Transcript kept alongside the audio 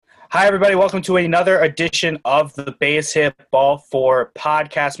Hi, everybody. Welcome to another edition of the Base Hit Ball 4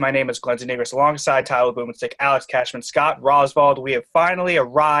 podcast. My name is Glenn Zanigris alongside Tyler Blumenstick, Alex Cashman, Scott Roswald. We have finally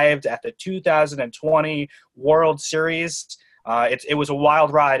arrived at the 2020 World Series. It was a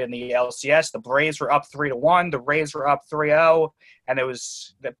wild ride in the LCS. The Braves were up 3-1. The Rays were up 3-0. And it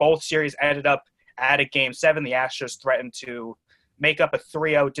was that both series ended up at a Game 7. The Astros threatened to make up a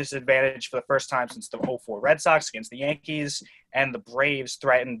 3-0 disadvantage for the first time since the 0-4 Red Sox against the Yankees, and the Braves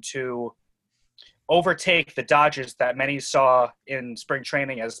threatened to overtake the Dodgers that many saw in spring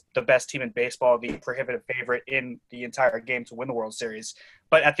training as the best team in baseball, the prohibitive favorite in the entire game to win the World Series.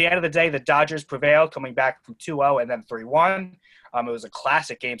 But at the end of the day, the Dodgers prevailed, coming back from 2-0 and then 3-1. It was a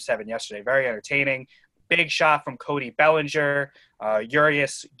classic Game 7 yesterday, very entertaining. Big shot from Cody Bellinger,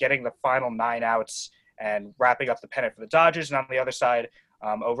 Urias getting the final 9 outs and wrapping up the pennant for the Dodgers. And on the other side,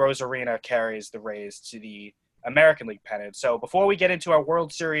 Rosarina carries the Rays to the American League pennant. So before we get into our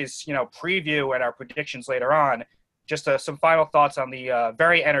World Series, preview and our predictions later on, just some final thoughts on the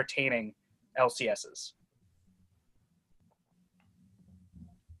very entertaining LCSs.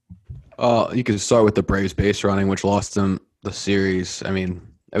 You could start with the Braves base running, which lost them the series. Plain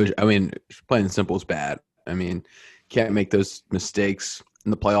and simple, is bad. Can't make those mistakes in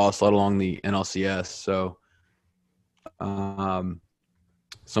the playoffs, let alone the NLCS. So, some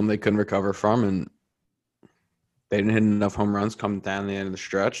they couldn't recover from, and they didn't hit enough home runs coming down the end of the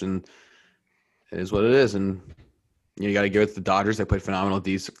stretch, and it is what it is. And you got to give it to the Dodgers. They played phenomenal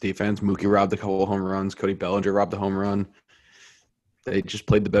defense. Mookie robbed a couple of home runs. Cody Bellinger robbed the home run. They just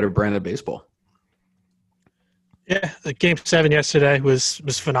played the better brand of baseball. Yeah, Game 7 yesterday was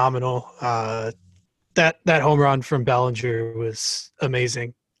phenomenal. That home run from Bellinger was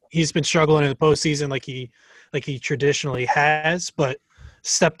amazing. He's been struggling in the postseason like he traditionally has, but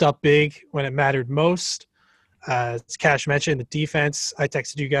stepped up big when it mattered most. As Cash mentioned, the defense. I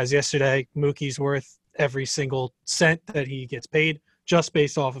texted you guys yesterday. Mookie's worth every single cent that he gets paid just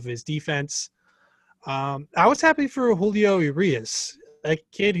based off of his defense. I was happy for Julio Urias, a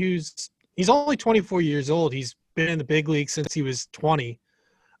kid he's only 24 years old. He's been in the big league since he was 20.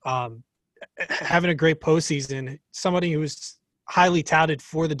 Having a great postseason, somebody who was highly touted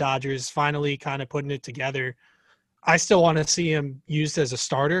for the Dodgers, finally kind of putting it together. I still want to see him used as a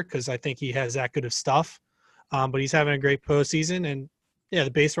starter because I think he has that good of stuff. But he's having a great postseason, and yeah,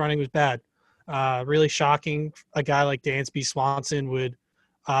 the base running was bad. Really shocking. A guy like Dansby Swanson would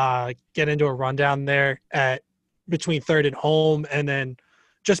get into a rundown there at between third and home, and then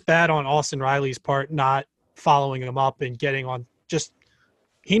just bad on Austin Riley's part, not following him up and getting on just.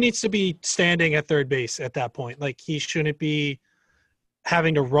 He needs to be standing at third base at that point. Like, he shouldn't be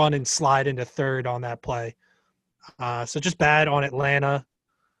having to run and slide into third on that play. So just bad on Atlanta.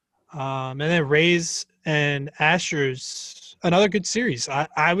 And then Rays and Astros, another good series.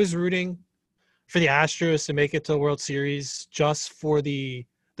 I was rooting for the Astros to make it to the World Series just for the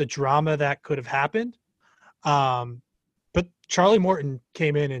drama that could have happened. But Charlie Morton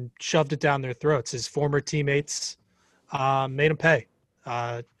came in and shoved it down their throats. His former teammates made him pay.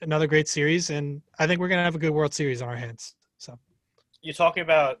 Another great series, and I think we're going to have a good World Series on our hands. So, You're talking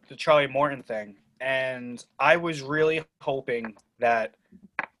about the Charlie Morton thing, and I was really hoping that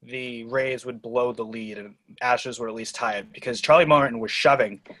the Rays would blow the lead and Astros would at least tie it, because Charlie Morton was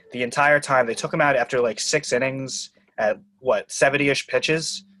shoving the entire time. They took him out after like 6 innings at 70-ish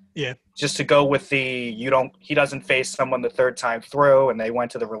pitches. Yeah. Just to go with he doesn't face someone the third time through, and they went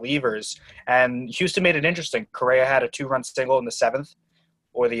to the relievers. And Houston made it interesting. Correa had a 2-run single in the 7th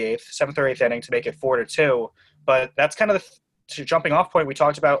or 8th inning to make it 4-2. But that's kind of the jumping off point we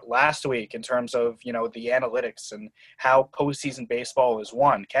talked about last week in terms of, the analytics and how postseason baseball is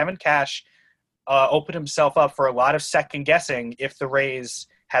won. Kevin Cash opened himself up for a lot of second guessing if the Rays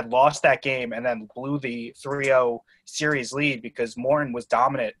had lost that game and then blew the 3-0 series lead, because Morton was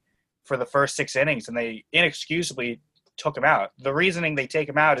dominant for the first 6 innings and they inexcusably took him out. The reasoning they take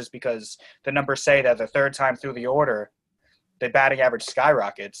him out is because the numbers say that the third time through the order, the batting average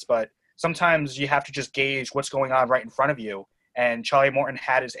skyrockets, but sometimes you have to just gauge what's going on right in front of you. And Charlie Morton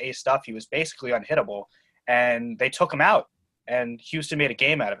had his A stuff. He was basically unhittable, and they took him out, and Houston made a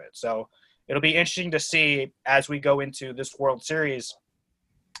game out of it. So it'll be interesting to see as we go into this World Series,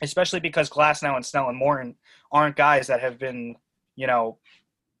 especially because Glasnow and Snell and Morton aren't guys that have been,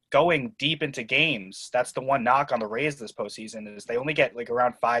 going deep into games. That's the one knock on the Rays this postseason, is they only get like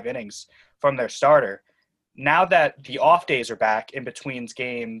around 5 innings from their starter. Now that the off days are back in between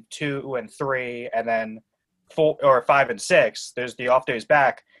game 2 and 3, and then 4 or 5 and 6, there's the off days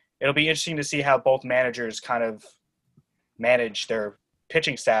back. It'll be interesting to see how both managers kind of manage their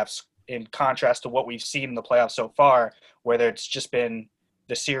pitching staffs in contrast to what we've seen in the playoffs so far, where it's just been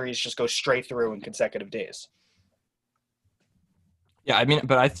the series just go straight through in consecutive days. Yeah, I mean,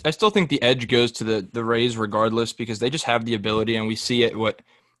 but I still think the edge goes to the Rays regardless because they just have the ability, and we see it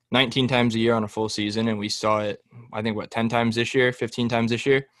 19 times a year on a full season, and we saw it I think 10 times this year, 15 times this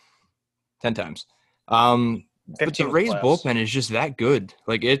year, 10 times. But the Rays bullpen is just that good.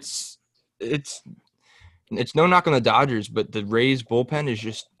 Like it's no knock on the Dodgers, but the Rays bullpen is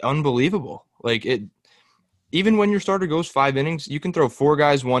just unbelievable. Like even when your starter goes 5 innings, you can throw 4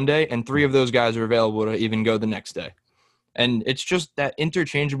 guys one day, and 3 of those guys are available to even go the next day. And it's just that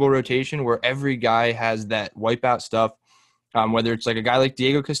interchangeable rotation where every guy has that wipeout stuff, whether it's like a guy like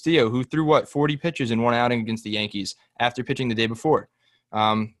Diego Castillo who threw, 40 pitches in one outing against the Yankees after pitching the day before.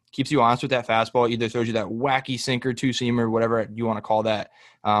 Keeps you honest with that fastball, either throws you that wacky sinker, two-seamer, whatever you want to call that.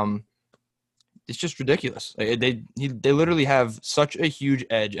 It's just ridiculous. They literally have such a huge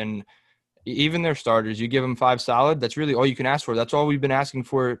edge, and even their starters, you give them 5 solid, that's really all you can ask for. That's all we've been asking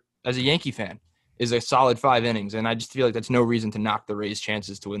for as a Yankee fan. Is a solid 5 innings, and I just feel like that's no reason to knock the Rays'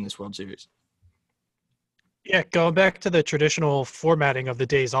 chances to win this World Series. Yeah, going back to the traditional formatting of the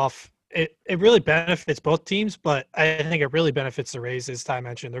days off, it really benefits both teams, but I think it really benefits the Rays, as Ty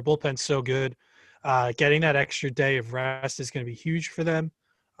mentioned. Their bullpen's so good. Getting that extra day of rest is going to be huge for them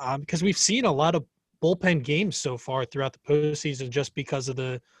because we've seen a lot of bullpen games so far throughout the postseason just because of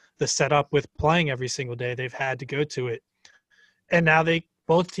the setup with playing every single day. They've had to go to it. And now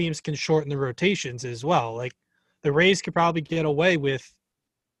both teams can shorten the rotations as well. Like the Rays could probably get away with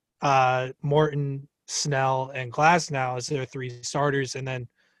Morton, Snell, and Glasnow as their 3 starters, and then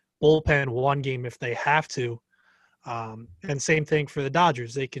bullpen 1 game if they have to. And same thing for the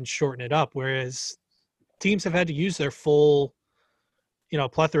Dodgers. They can shorten it up, whereas teams have had to use their full,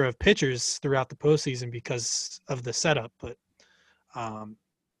 plethora of pitchers throughout the postseason because of the setup. But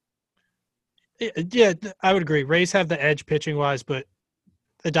yeah, I would agree. Rays have the edge pitching-wise, but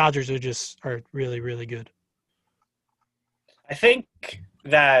the Dodgers are really, really good. I think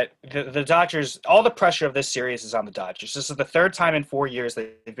that the Dodgers, all the pressure of this series is on the Dodgers. This is the 3rd time in 4 years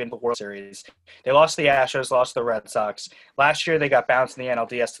they've been to the World Series. They lost the Astros, lost the Red Sox. Last year they got bounced in the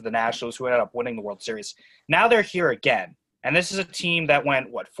NLDS to the Nationals, who ended up winning the World Series. Now they're here again. And this is a team that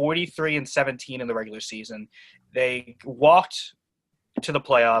went, 43-17 in the regular season. They walked to the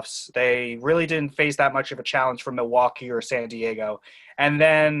playoffs. They really didn't face that much of a challenge from Milwaukee or San Diego. And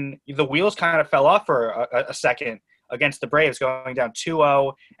then the wheels kind of fell off for a second against the Braves, going down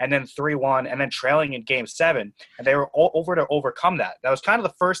 2-0 and then 3-1 and then trailing in Game 7. And they were over to overcome that. That was kind of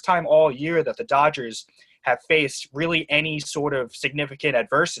the first time all year that the Dodgers have faced really any sort of significant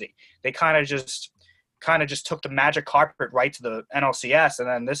adversity. They kind of just took the magic carpet right to the NLCS, and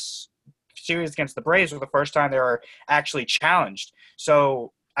then this series against the Braves was the first time they were actually challenged.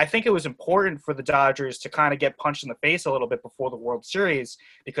 So I think it was important for the Dodgers to kind of get punched in the face a little bit before the World Series,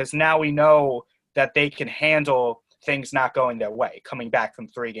 because now we know that they can handle things not going their way, coming back from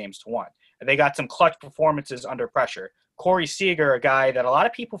 3-1. And they got some clutch performances under pressure. Corey Seager, a guy that a lot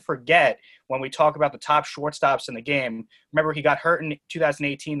of people forget when we talk about the top shortstops in the game. Remember, he got hurt in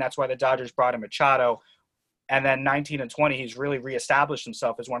 2018. That's why the Dodgers brought in Machado. And then 19 and 20, he's really reestablished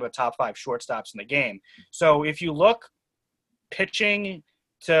himself as one of the top 5 shortstops in the game. So if you look starting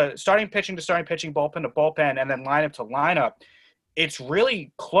pitching, bullpen to bullpen, and then lineup to lineup, it's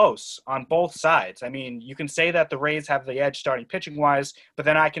really close on both sides. I mean, you can say that the Rays have the edge starting pitching-wise, but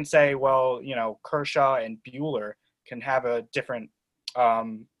then I can say, well, Kershaw and Buehler can have a different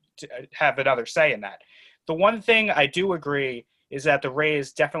have another say in that. The one thing I do agree is that the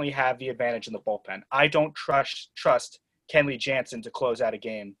Rays definitely have the advantage in the bullpen. I don't trust Kenley Jansen to close out a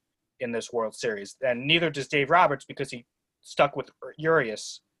game in this World Series, and neither does Dave Roberts, because he stuck with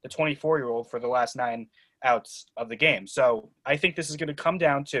Urias, the 24-year-old, for the last 9 outs of the game. So I think this is going to come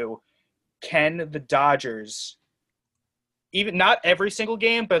down to, can the Dodgers, even not every single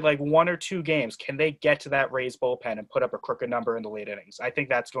game, but like 1 or 2 games, can they get to that Rays bullpen and put up a crooked number in the late innings? I think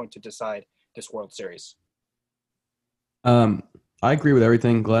that's going to decide this World Series. I agree with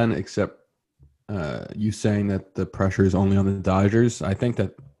everything, Glenn, except you saying that the pressure is only on the Dodgers. I think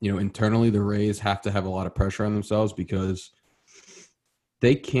that, internally the Rays have to have a lot of pressure on themselves because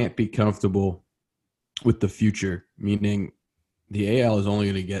they can't be comfortable with the future, meaning the AL is only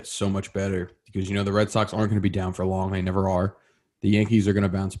going to get so much better because, the Red Sox aren't going to be down for long. They never are. The Yankees are going to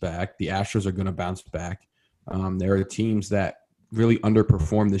bounce back. The Astros are going to bounce back. There are teams that really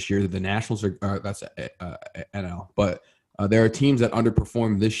underperformed this year. The Nationals are that's NL, but there are teams that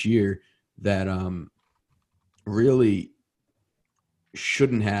underperformed this year that really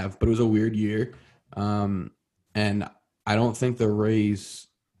shouldn't have, but it was a weird year. And I don't think the Rays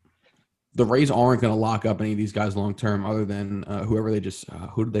the Rays aren't going to lock up any of these guys long term, other than whoever they just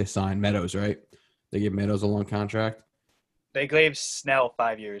who did they sign? Meadows, right? They gave Meadows a long contract. They gave Snell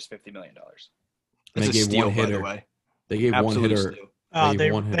 5 years, $50 million. And That's they a gave steal, one by the hitter. way. They gave Absolute one hitter. steal. They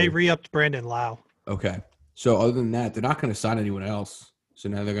gave one They hitter. re-upped Brandon Lau. Okay. So other than that, they're not going to sign anyone else. So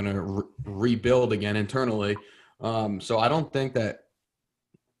now they're going to rebuild again internally. So I don't think that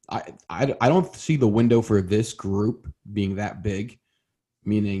I don't see the window for this group being that big,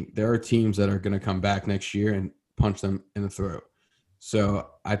 meaning there are teams that are going to come back next year and punch them in the throat. So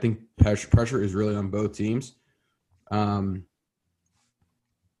I think pressure is really on both teams. I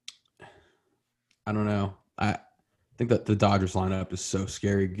don't know. I think that the Dodgers lineup is so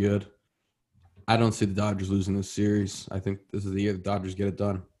scary good. I don't see the Dodgers losing this series. I think this is the year the Dodgers get it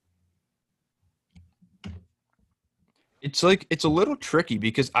done. It's a little tricky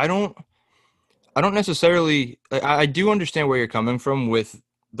because I don't necessarily I do understand where you're coming from with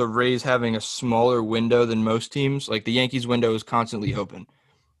the Rays having a smaller window than most teams. Like the Yankees window is constantly open.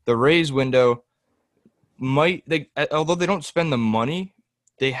 The Rays window although they don't spend the money,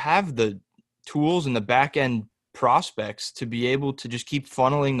 they have the tools and the back end prospects to be able to just keep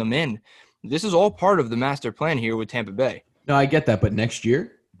funneling them in. This is all part of the master plan here with Tampa Bay. No, I get that, but next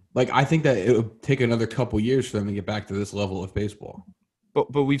year, I think that it would take another couple years for them to get back to this level of baseball.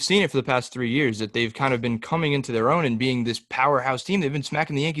 But we've seen it for the past 3 years that they've kind of been coming into their own and being this powerhouse team. They've been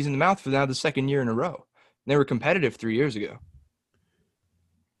smacking the Yankees in the mouth for now the second year in a row. They were competitive 3 years ago.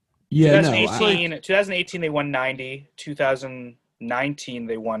 Yeah, 2018 they won 90. 2019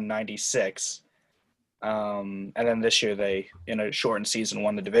 they won 96. And then this year they, in a shortened season,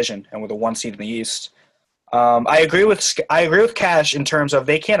 won the division and were the 1 seed in the East. I agree with Cash in terms of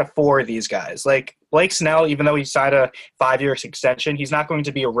they can't afford these guys. Like Blake Snell, even though he signed a 5-year extension, he's not going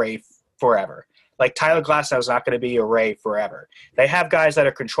to be a Ray forever. Like Tyler Glasnow is not going to be a Ray forever. They have guys that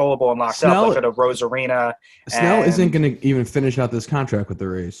are controllable and locked up, like a Rosarina. Snell isn't going to even finish out this contract with the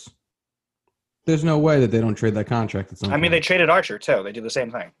Rays. There's no way that they don't trade that contract at some point. They traded Archer too. They do the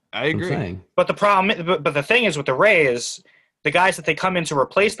same thing. I agree. But the problem, but the thing is with the Rays, the guys that they come in to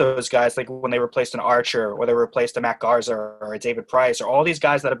replace those guys, like when they replaced an Archer or they replaced a Matt Garza or a David Price or all these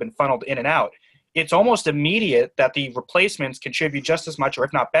guys that have been funneled in and out, it's almost immediate that the replacements contribute just as much or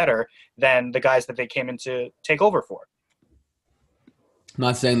if not better than the guys that they came in to take over for. I'm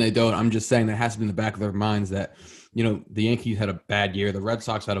not saying they don't. I'm just saying that has to be in the back of their minds that, the Yankees had a bad year. The Red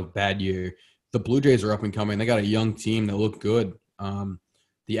Sox had a bad year. The Blue Jays are up and coming. They got a young team that look good. The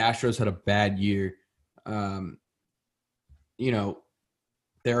Astros had a bad year. There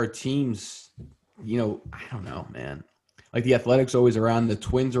are teams, I don't know, man. Like the Athletics always around. The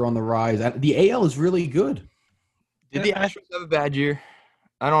Twins are on the rise. The AL is really good. Did the Astros have a bad year?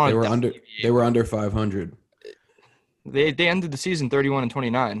 I don't know. They were under 500. They ended the season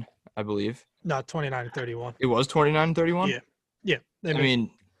 31-29, I believe. No, 29-31. It was 29-31? Yeah.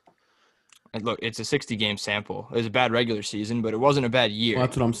 Look, it's a 60-game sample. It was a bad regular season, but it wasn't a bad year. Well,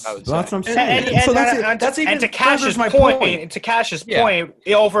 that's what I'm saying. And to Cash's point,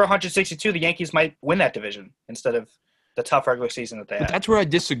 over 162, the Yankees might win that division instead of the tough regular season that they had. That's where I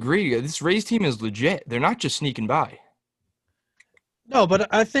disagree. This Rays team is legit. They're not just sneaking by. No,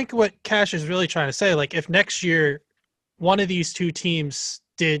 but I think what Cash is really trying to say, like if next year one of these two teams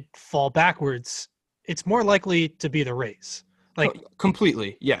did fall backwards, it's more likely to be the Rays. Like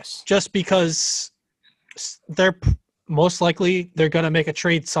completely, yes. Just because they're most likely they're going to make a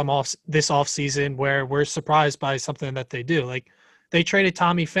trade this offseason where we're surprised by something that they do. Like they traded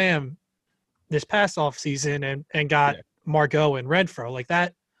Tommy Pham this past offseason and got Margot and Renfroe. Like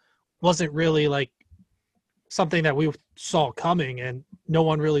that wasn't really like something that we saw coming, and no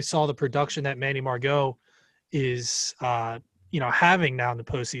one really saw the production that Manny Margot is having now in the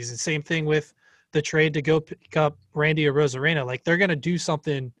postseason. Same thing with the trade to go pick up Randy Arozarena. Like they're going to do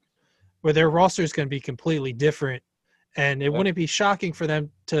something where their roster is going to be completely different, and it wouldn't be shocking for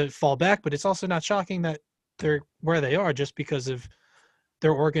them to fall back, but it's also not shocking that they're where they are just because of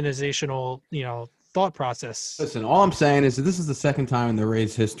their organizational, thought process. Listen, all I'm saying is that this is the second time in the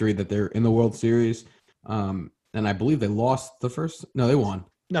Rays history that they're in the World Series. And I believe they lost the first. No, they won.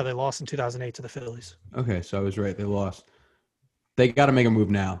 No, they lost in 2008 to the Phillies. Okay, so I was right. They lost. They got to make a move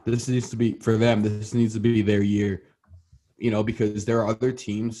now. This needs to be for them. This needs to be their year, because there are other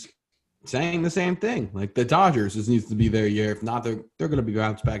teams saying the same thing. Like the Dodgers, this needs to be their year. If not, they're going to be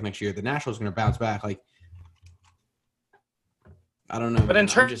bounced back next year. The Nationals are going to bounce back. Like I don't know. But in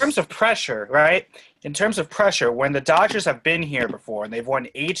terms of pressure, right? In terms of pressure, when the Dodgers have been here before and they've won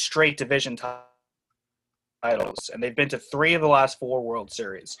 8 straight division titles and they've been to 3 of the last 4 World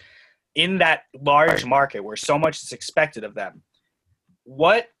Series in that large market where so much is expected of them,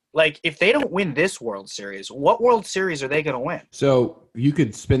 what Like, if they don't win this World Series, what World Series are they going to win? So you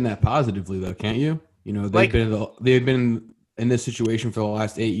could spin that positively, though, can't you? You know, they've been in this situation for the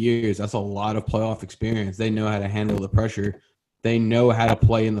last 8 years. That's a lot of playoff experience. They know how to handle the pressure. They know how to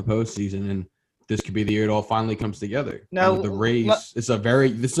play in the postseason, and this could be the year it all finally comes together. Now, the Rays, this is a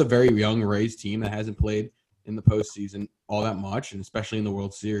very young Rays team that hasn't played in the postseason all that much, and especially in the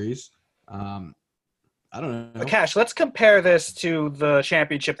World Series. I don't know. Cash, let's compare this to the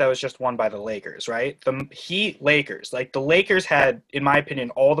championship that was just won by the Lakers, right? The Heat Lakers. Like, the Lakers had, in my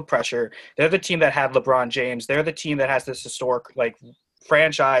opinion, all the pressure. They're the team that had LeBron James. They're the team that has this historic, like,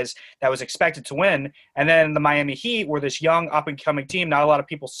 franchise that was expected to win. And then the Miami Heat were this young, up-and-coming team. Not a lot of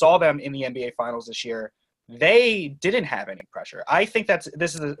people saw them in the NBA Finals this year. They didn't have any pressure. I think this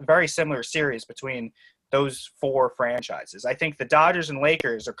is a very similar series between those four franchises. I think the Dodgers and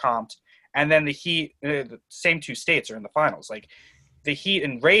Lakers are comped. And then the Heat, the same two states are in the finals. Like, the Heat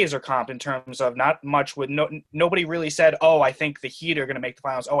and Rays are comped in terms of not much. Nobody really said, oh, I think the Heat are going to make the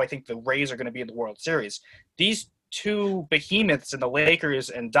finals. Oh, I think the Rays are going to be in the World Series. These two behemoths in the Lakers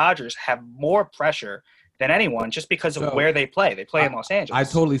and Dodgers have more pressure than anyone just because of where they play. They play in Los Angeles. I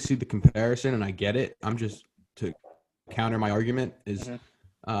totally see the comparison, and I get it. I'm just, to counter my argument, is,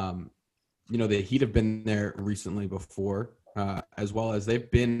 you know, the Heat have been there recently before, as well as they've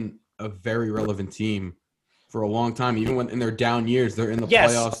been a very relevant team for a long time. Even when in their down years, they're in the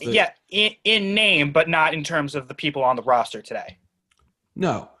playoffs. In name, but not in terms of the people on the roster today.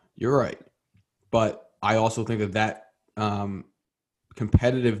 No, you're right. But I also think that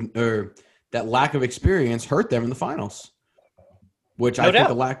competitive, or that lack of experience hurt them in the finals, which I think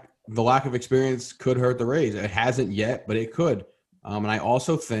the lack of experience could hurt the Rays. It hasn't yet, but it could. And I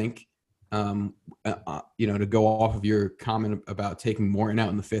also think, you know, to go off of your comment about taking Morton out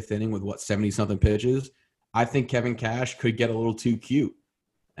in the fifth inning with 70-something pitches, I think Kevin Cash could get a little too cute,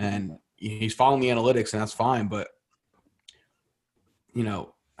 and he's following the analytics, and that's fine. But, you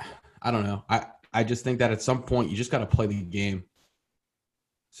know, I don't know. I just think that at some point you just got to play the game.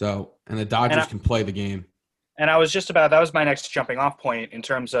 So, and the Dodgers can play the game. And that was my next jumping off point in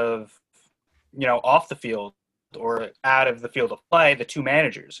terms of, you know, off the field or out of the field of play, the two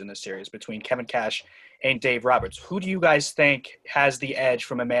managers in this series between Kevin Cash and Dave Roberts. Who do you guys think has the edge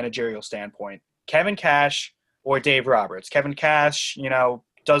from a managerial standpoint? Kevin Cash or Dave Roberts? Kevin Cash, you know,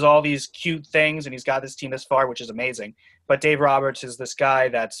 does all these cute things, and he's got this team this far, which is amazing. But Dave Roberts is this guy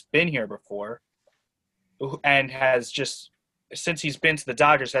that's been here before and has just, since he's been to the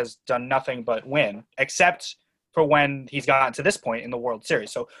Dodgers, has done nothing but win, except for when he's gotten to this point in the World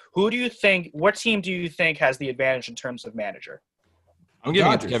Series. So what team do you think has the advantage in terms of manager? I'm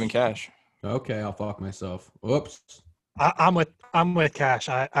giving it to Kevin Cash. Okay, I'll fuck myself. Whoops. I'm with Cash.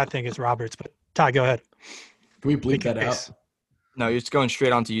 I think it's Roberts, but Ty, go ahead. Can we bleep that out? No, it's going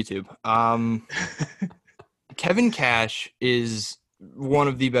straight onto YouTube. Kevin Cash is one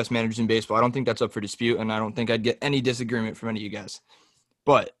of the best managers in baseball. I don't think that's up for dispute, and I don't think I'd get any disagreement from any of you guys.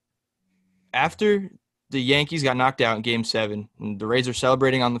 But after the Yankees got knocked out in Game 7, and the Rays are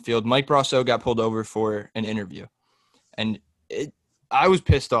celebrating on the field, Mike Brosseau got pulled over for an interview. And I was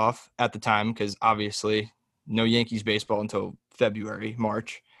pissed off at the time because obviously no Yankees baseball until February,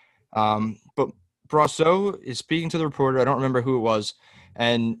 March. But Brosseau is speaking to the reporter, I don't remember who it was,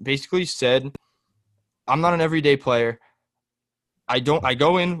 and basically said, I'm not an everyday player. I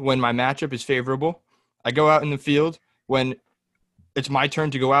go in when my matchup is favorable. I go out in the field when it's my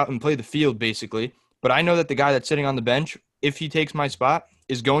turn to go out and play the field, basically. But I know that the guy that's sitting on the bench, if he takes my spot,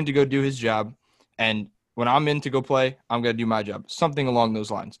 is going to go do his job. And when I'm in to go play, I'm going to do my job. Something along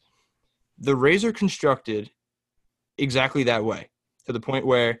those lines. The Rays are constructed exactly that way, to the point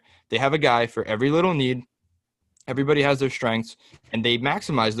where they have a guy for every little need. Everybody has their strengths, and they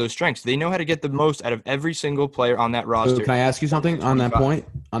maximize those strengths. They know how to get the most out of every single player on that roster. So can I ask you something on that point?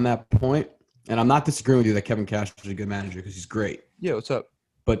 On that point, and I'm not disagreeing with you that Kevin Cash is a good manager because he's great. Yeah, what's up?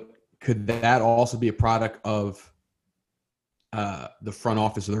 But could that also be a product of the front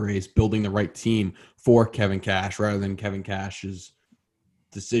office of the Rays building the right team for Kevin Cash rather than Kevin Cash's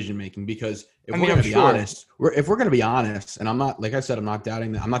decision making? Because if we're going to be honest, if we're going to be honest, and I'm not, like I said, I'm not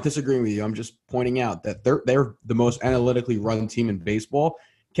doubting that. I'm not disagreeing with you. I'm just pointing out that they're the most analytically run team in baseball.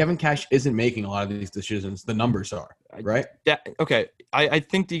 Kevin Cash isn't making a lot of these decisions. The numbers are, right? Okay. I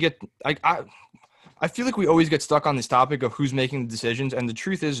think I feel like we always get stuck on this topic of who's making the decisions, and the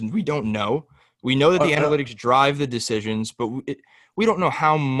truth is we don't know. We know that the analytics drive the decisions, but we don't know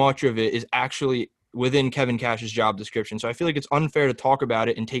how much of it is actually within Kevin Cash's job description. So I feel like it's unfair to talk about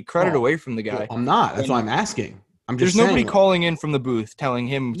it and take credit away from the guy. Well, I'm not. That's why I'm asking. There's nobody calling in from the booth telling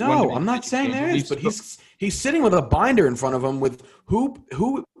him. No, I'm not saying there is, but he's sitting with a binder in front of him with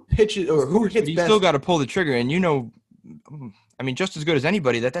who pitches or who hits You best. still got to pull the trigger, and I mean, just as good as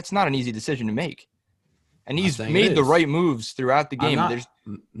anybody, that's not an easy decision to make. And he's saying made it the is. right moves throughout the game. I'm There's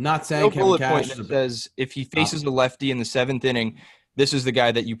not saying no Kevin bullet Cash point is that a says if he faces a lefty in the 7th inning, this is the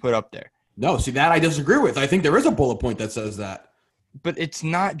guy that you put up there. No, see that I disagree with. I think there is a bullet point that says that. But it's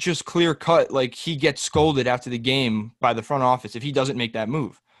not just clear cut. Like he gets scolded after the game by the front office if he doesn't make that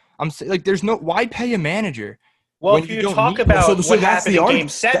move. I'm saying, like, there's no why pay a manager. Well, when if you you don't talk need- about So what that's happened the in argu- Game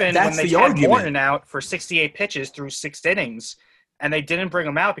 7 that's when they the had argument. Morton out for 68 pitches through 6 innings, and they didn't bring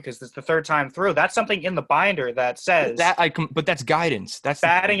him out because it's the third time through. That's something in the binder that says but that's guidance. That's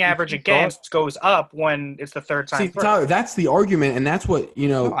batting average against goes up when it's the third time See, through. Tyler, that's the argument, and that's what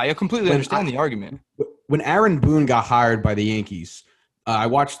No, I completely when understand the argument. When Aaron Boone got hired by the Yankees, I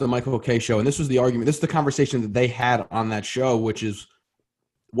watched the Michael Kay show, and this was the argument. This is the conversation that they had on that show, which is,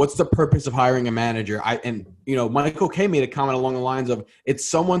 what's the purpose of hiring a manager? Michael Kay made a comment along the lines of, it's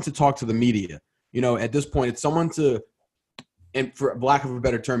someone to talk to the media. At this point, it's someone to, and for lack of a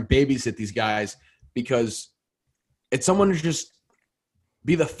better term, babysit these guys, because it's someone to just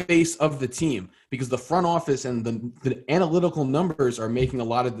be the face of the team, because the front office and the analytical numbers are making a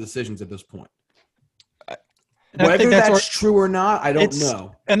lot of decisions at this point. Whether that's true or not, I don't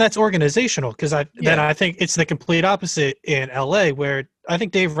know. And that's organizational, because I think it's the complete opposite in LA, where I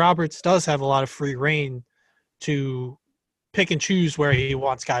think Dave Roberts does have a lot of free reign to pick and choose where he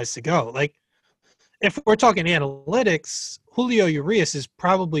wants guys to go. Like, if we're talking analytics, Julio Urias is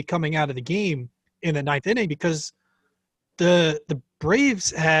probably coming out of the game in the 9th inning because the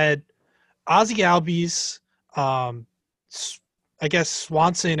Braves had Ozzie Albies, I guess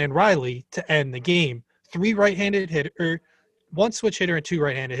Swanson and Riley to end the game. 3 right-handed hitter, 1 switch hitter and 2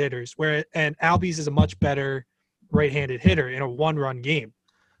 right-handed hitters. And Albies is a much better right-handed hitter in a 1-run game.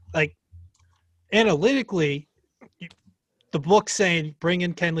 Like, analytically, the book's saying bring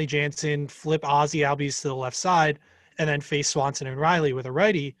in Kenley Jansen, flip Ozzie Albies to the left side, and then face Swanson and Riley with a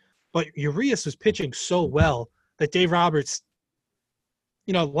righty. But Urias was pitching so well that Dave Roberts,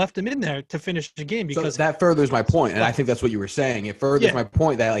 left him in there to finish the game because that furthers my point, and I think that's what you were saying. It furthers my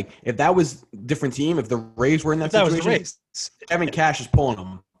point that, like, if that was a different team, if the Rays were in that situation, was the Rays. Kevin Cash is pulling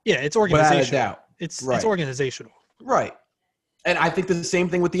them. Yeah, it's organizational. Without a doubt. It's Right. organizational. Right. And I think the same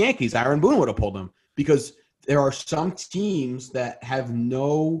thing with the Yankees. Aaron Boone would have pulled them, because there are some teams that have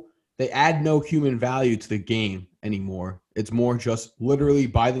they add no human value to the game anymore. It's more just literally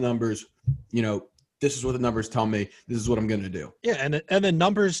by the numbers, this is what the numbers tell me. This is what I'm going to do. Yeah, and the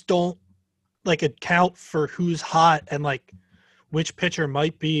numbers don't account for who's hot and which pitcher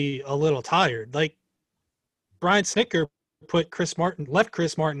might be a little tired. Like, Brian Snitker left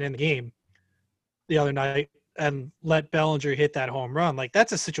Chris Martin in the game the other night and let Bellinger hit that home run. Like,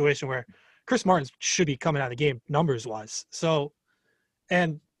 that's a situation where Chris Martin should be coming out of the game numbers wise. So,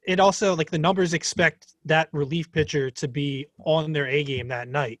 and it also, the numbers expect that relief pitcher to be on their A game that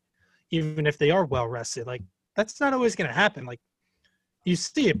night, even if they are well rested. Like, that's not always going to happen. Like, you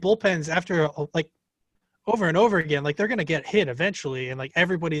see it, bullpens after over and over again, they're going to get hit eventually, and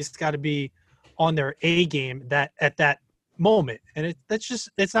everybody's got to be on their A game at that moment, and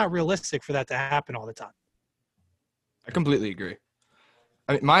it's not realistic for that to happen all the time. I completely agree.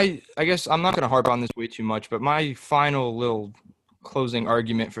 I mean, I guess I'm not going to harp on this way too much, but my final little closing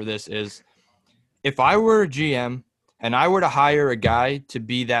argument for this is, if I were a GM and I were to hire a guy to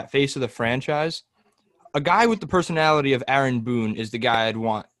be that face of the franchise, a guy with the personality of Aaron Boone is the guy I'd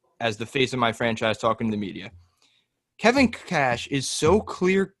want as the face of my franchise talking to the media. Kevin Cash is so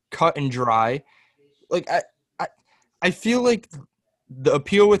clear cut and dry. Like, I feel like the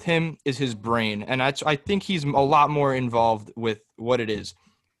appeal with him is his brain, and I think he's a lot more involved with what it is.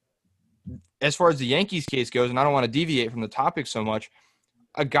 As far as the Yankees case goes, and I don't want to deviate from the topic so much,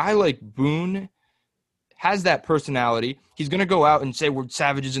 a guy like Boone has that personality. He's going to go out and say we're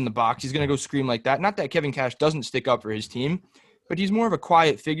savages in the box. He's going to go scream like that. Not that Kevin Cash doesn't stick up for his team, but he's more of a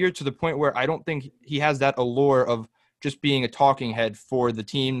quiet figure to the point where I don't think he has that allure of just being a talking head for the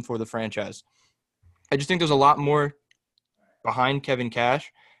team, for the franchise. I just think there's a lot more behind Kevin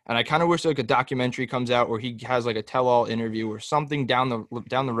Cash, and I kind of wish a documentary comes out where he has a tell-all interview or something down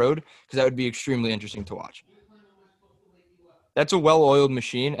the road, because that would be extremely interesting to watch. That's a well-oiled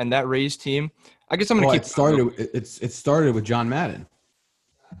machine, and that Rays team, I guess I'm going to keep It started with John Madden.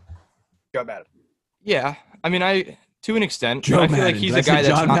 Joe Madden. Yeah, I mean, to an extent, Joe but I feel like Madden. he's Did I a guy say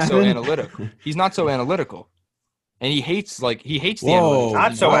that's John not so Madden? analytical. He's not so analytical, and he hates the Whoa. analytics.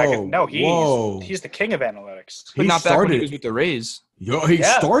 Not so Whoa, accurate. No, whoa. he's the king of analytics. But He not back when started he it. was with the Rays. He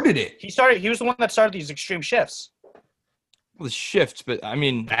started it. He was the one that started these extreme shifts. Well, the shifts, but I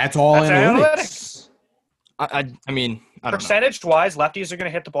mean, That's all That's analytics. analytics. I mean, I don't know. Percentage-wise, lefties are going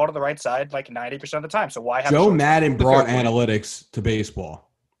to hit the ball to the right side like 90% of the time. So why have Joe shortstop? Madden brought fair point. analytics to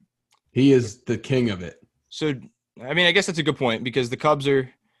baseball. He is the king of it. So, I mean, I guess that's a good point because the Cubs are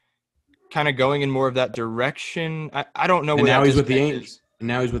kind of going in more of that direction. I don't know And where now that he's with the disconnect Angels. is. And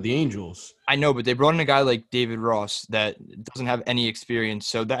now he's with the Angels. I know, but they brought in a guy like David Ross that doesn't have any experience.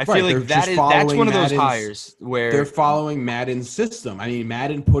 So that, I Right, feel they're like that's just one following of those Madden's- hires where They're following Madden's system. I mean,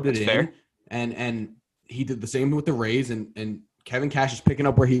 Madden put it That's in, fair. and he did the same with the Rays, and Kevin Cash is picking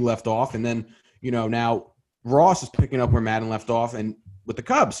up where he left off, and then now Ross is picking up where Madden left off, and with the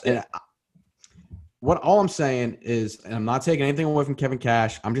Cubs. And all I'm saying is, and I'm not taking anything away from Kevin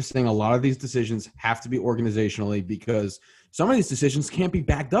Cash, I'm just saying a lot of these decisions have to be organizationally because some of these decisions can't be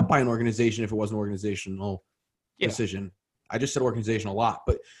backed up by an organization if it was an organizational decision. I just said organization a lot,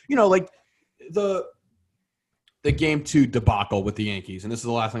 but like the Game 2 debacle with the Yankees, and this is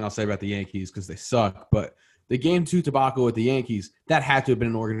the last thing I'll say about the Yankees because they suck, but the Game 2 debacle with the Yankees, that had to have been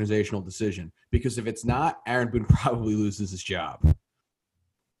an organizational decision because if it's not, Aaron Boone probably loses his job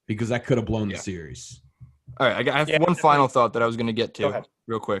because that could have blown the series. All right, I have one final thought that I was going to get Go to ahead.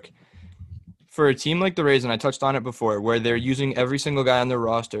 real quick. For a team like the Rays, and I touched on it before, where they're using every single guy on their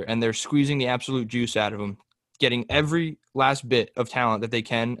roster and they're squeezing the absolute juice out of them, getting every last bit of talent that they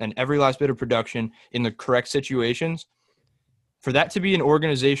can and every last bit of production in the correct situations, for that to be an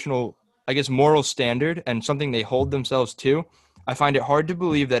organizational, I guess, moral standard and something they hold themselves to, I find it hard to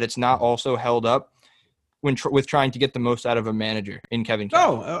believe that it's not also held up with trying to get the most out of a manager in Kevin Cash.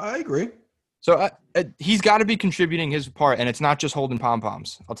 No, I agree. So he's got to be contributing his part, and it's not just holding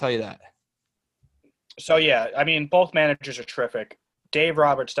pom-poms. I'll tell you that. So, yeah, I mean, both managers are terrific. Dave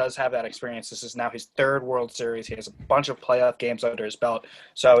Roberts does have that experience. This is now his third World Series. He has a bunch of playoff games under his belt.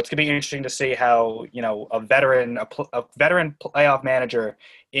 So it's going to be interesting to see how, a veteran playoff manager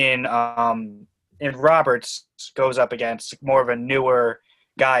in Roberts goes up against more of a newer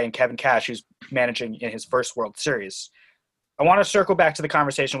guy in Kevin Cash who's managing in his first World Series. I want to circle back to the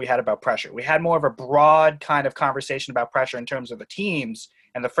conversation we had about pressure. We had more of a broad kind of conversation about pressure in terms of the teams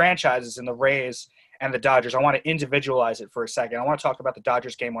and the franchises and the Rays and the Dodgers. I want to individualize it for a second. I want to talk about the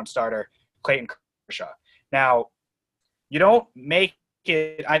Dodgers Game 1 starter, Clayton Kershaw. Now, you don't make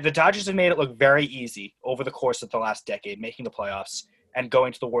it – the Dodgers have made it look very easy over the course of the last decade, making the playoffs and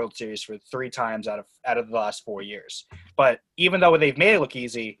going to the World Series for 3 times out of the last 4 years. But even though they've made it look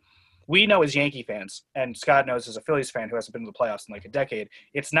easy, we know as Yankee fans, and Scott knows as a Phillies fan who hasn't been to the playoffs in like a decade,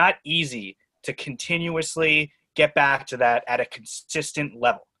 it's not easy to continuously get back to that at a consistent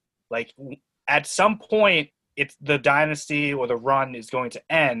level. Like – at some point, it's the dynasty or the run is going to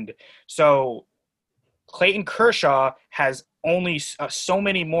end. So Clayton Kershaw has only so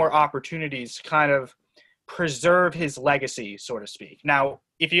many more opportunities to kind of preserve his legacy, so to speak. Now,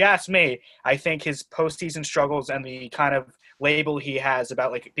 if you ask me, I think his postseason struggles and the kind of label he has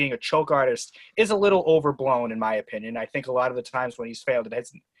about like being a choke artist is a little overblown, in my opinion. I think a lot of the times when he's failed, it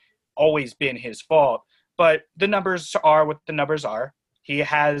hasn't always been his fault. But the numbers are what the numbers are. He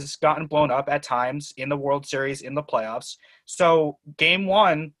has gotten blown up at times in the World Series, in the playoffs. So Game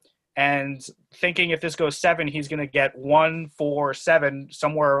 1, and thinking if this goes 7, he's going to get 1, 4, 7,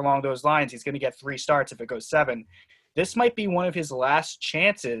 somewhere along those lines. He's going to get 3 starts if it goes 7. This might be one of his last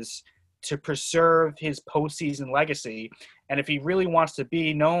chances to preserve his postseason legacy. And if he really wants to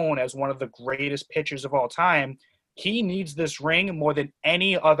be known as one of the greatest pitchers of all time, he needs this ring more than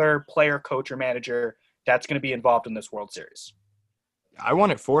any other player, coach, or manager that's going to be involved in this World Series. I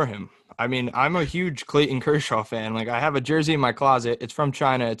want it for him. I mean, I'm a huge Clayton Kershaw fan. Like, I have a jersey in my closet. It's from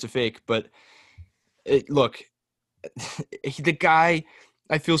China. It's a fake. But, look, the guy,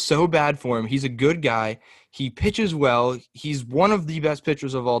 I feel so bad for him. He's a good guy. He pitches well. He's one of the best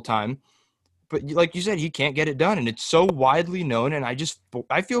pitchers of all time. But like you said, he can't get it done. And it's so widely known. And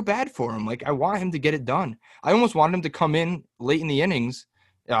I feel bad for him. Like, I want him to get it done. I almost wanted him to come in late in the innings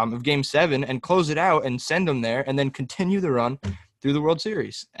of Game 7 and close it out and send him there and then continue the run through the World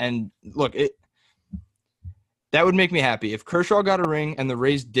Series. And look, that would make me happy. If Kershaw got a ring and the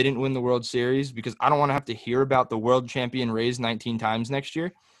Rays didn't win the World Series, because I don't want to have to hear about the world champion Rays 19 times next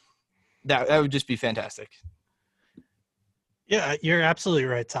year, that would just be fantastic. Yeah, you're absolutely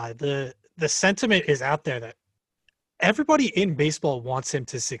right, Ty. The sentiment is out there that everybody in baseball wants him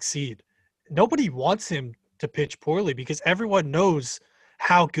to succeed. Nobody wants him to pitch poorly because everyone knows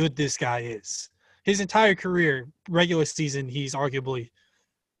how good this guy is. His entire career, regular season, he's arguably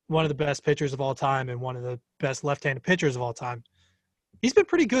one of the best pitchers of all time and one of the best left-handed pitchers of all time. He's been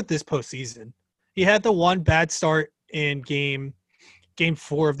pretty good this postseason. He had the one bad start in game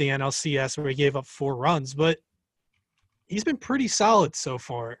 4 of the NLCS where he gave up 4 runs, but he's been pretty solid so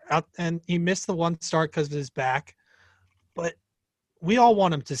far. And he missed the one start because of his back, but we all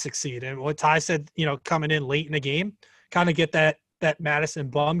want him to succeed. And what Ty said, coming in late in the game, kind of get that Madison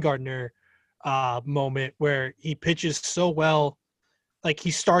Bumgarner moment where he pitches so well. Like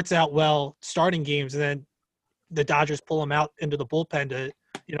he starts out well starting games, and then the Dodgers pull him out into the bullpen to,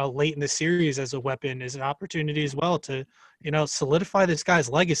 late in the series as a weapon, is an opportunity as well to, solidify this guy's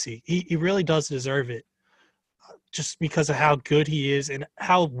legacy. He really does deserve it, just because of how good he is and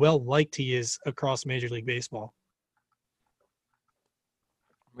how well liked he is across Major League Baseball.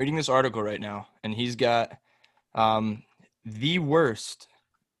 I'm reading this article right now, and he's got the worst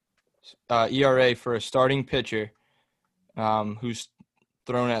ERA for a starting pitcher who's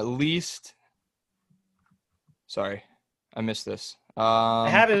thrown at least. Sorry, I missed this. I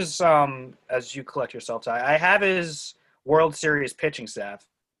have his as you collect yourself, Ty. I have his World Series pitching stats.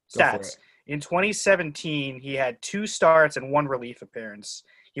 In 2017, he had 2 starts and 1 relief appearance.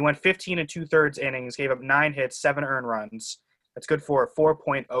 He went 15 2/3 innings, gave up 9 hits, 7 earned runs. That's good for a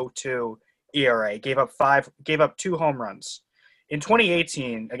 4.02 ERA. Gave up 2 home runs. In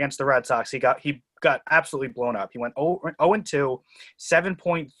 2018, against the Red Sox, he got absolutely blown up. He went 0-2,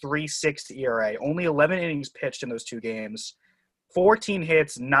 7.36 ERA, only 11 innings pitched in those 2 games, 14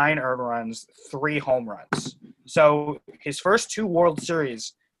 hits, 9 earned runs, 3 home runs. So his first 2 World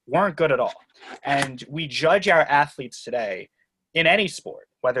Series weren't good at all. And we judge our athletes today in any sport,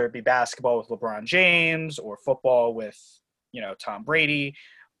 whether it be basketball with LeBron James or football with, Tom Brady.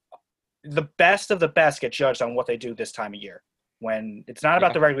 The best of the best get judged on what they do this time of year, when it's not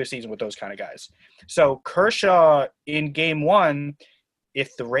about the regular season with those kind of guys. So Kershaw in game 1,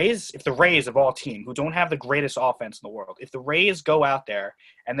 if the Rays of all team, who don't have the greatest offense in the world, if the Rays go out there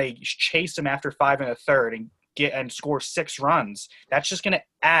and they chase him after 5 1/3 and score 6 runs, that's just going to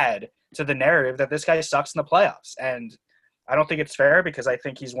add to the narrative that this guy sucks in the playoffs. And I don't think it's fair, because I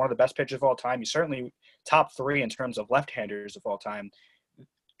think he's one of the best pitchers of all time. He's certainly top 3 in terms of left-handers of all time.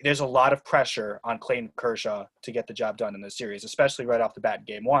 There's a lot of pressure on Clayton Kershaw to get the job done in this series, especially right off the bat in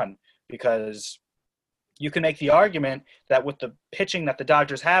game 1, because you can make the argument that with the pitching that the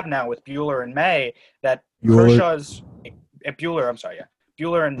Dodgers have now with Buehler and May, that Buehler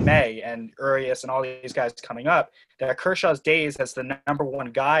and May and Urias and all these guys coming up, that Kershaw's days as the number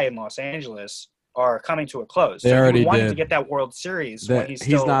 1 guy in Los Angeles are coming to a close. They already wanted did. to get that World Series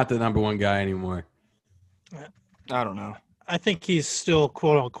He's not the number 1 guy anymore. I don't know. I think he's still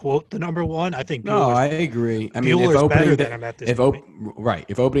quote unquote the number 1. I think I agree. I mean, Buehler's better than him at this point. Right.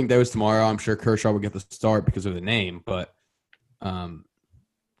 If opening day was tomorrow, I'm sure Kershaw would get the start because of the name. But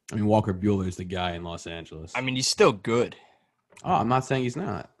Walker Buehler is the guy in Los Angeles. I mean, he's still good. Oh, I'm not saying he's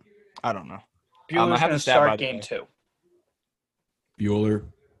not. I don't know. Buehler's going to start game 2. Buehler.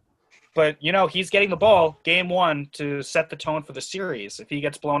 But, he's getting the ball game 1 to set the tone for the series. If he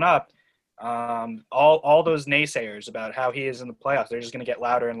gets blown up, all those naysayers about how he is in the playoffs, they're just going to get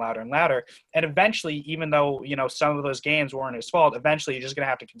louder and louder and louder. And eventually, even though, some of those games weren't his fault, eventually you're just going to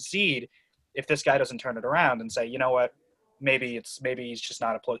have to concede if this guy doesn't turn it around and say, you know what, maybe he's just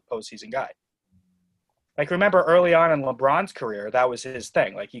not a postseason guy. Like, remember early on in LeBron's career, that was his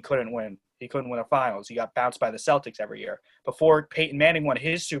thing. Like, he couldn't win a finals. He got bounced by the Celtics every year. Before Peyton Manning won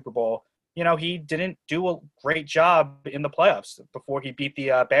his Super Bowl, he didn't do a great job in the playoffs before he beat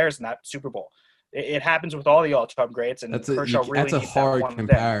the Bears in that Super Bowl. It happens with all the all-time greats, and Kershaw really that's a needs hard that one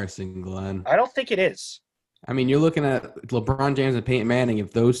comparison, thing. Glenn. I don't think it is. I mean, you're looking at LeBron James and Peyton Manning.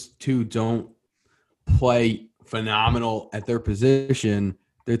 If those two don't play phenomenal at their position,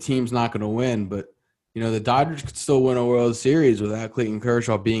 their team's not going to win. But, the Dodgers could still win a World Series without Clayton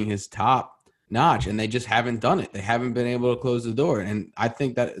Kershaw being his top notch, and they just haven't done it. They haven't been able to close the door. And I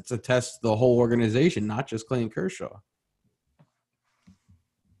think that it's a test to the whole organization, not just Clayton Kershaw.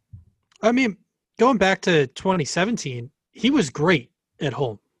 I mean, going back to 2017, he was great at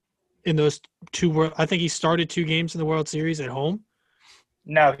home in those 2 I think he started 2 games in the World Series at home.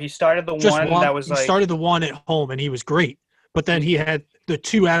 No, he started the one that was he started the one at home, and he was great. But then he had the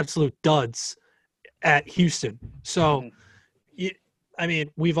 2 absolute duds at Houston. So, I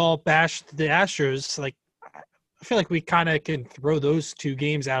mean, we've all bashed the Astros. Like, I feel like we kind of can throw those 2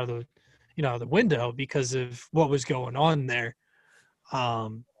 games out of the window because of what was going on there.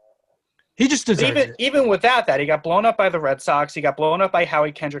 He just deserves it. Even without that, he got blown up by the Red Sox. He got blown up by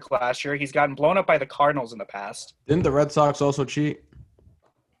Howie Kendrick last year. He's gotten blown up by the Cardinals in the past. Didn't the Red Sox also cheat?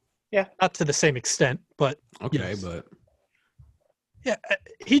 Yeah, not to the same extent, but okay, yes. But yeah,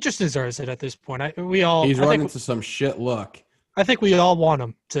 he just deserves it at this point. He's running into some shit luck. I think we all want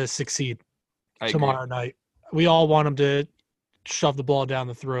him to succeed tomorrow night. We all want him to shove the ball down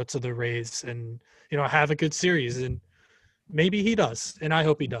the throats of the Rays and have a good series. And maybe he does, and I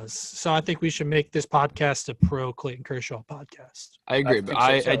hope he does. So I think we should make this podcast a pro Clayton Kershaw podcast. I agree, I but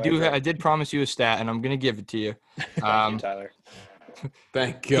think so, I too. I agree. I did promise you a stat, and I'm gonna give it to you. Thank you, Tyler.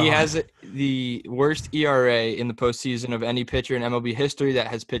 Thank God. He has the worst ERA in the postseason of any pitcher in MLB history that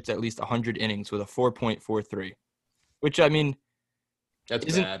has pitched at least 100 innings with a 4.43, which, I mean, That's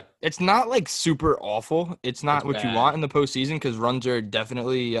isn't- bad. it's not like super awful. It's not It's what you bad. want in the postseason because runs are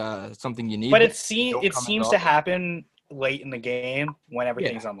definitely something you need. But it don't seems come as to often. happen late in the game when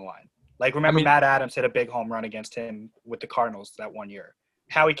everything's on the line. Like, remember, mean- Matt Adams hit a big home run against him with the Cardinals that one year.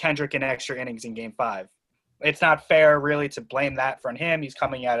 Howie Kendrick in extra innings in Game 5. It's not fair, really, to blame that for him. He's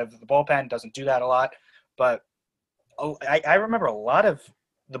coming out of the bullpen, doesn't do that a lot. But I remember a lot of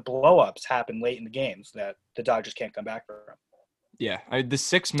the blow-ups happen late in the games that the Dodgers can't come back from. Yeah, the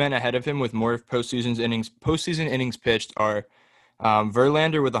 6 men ahead of him with more postseason innings pitched are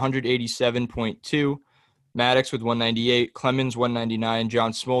Verlander with 187.2, Maddox with 198, Clemens 199,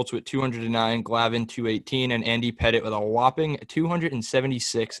 John Smoltz with 209, Glavine 218, and Andy Pettit with a whopping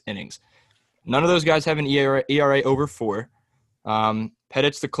 276 innings. None of those guys have an ERA over 4.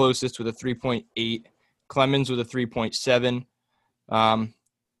 Pettit's the closest with a 3.8, Clemens with a 3.7.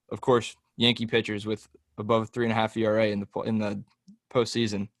 Of course, Yankee pitchers with above 3.5 ERA in the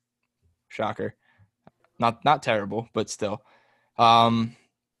postseason. Shocker. Not terrible, but still.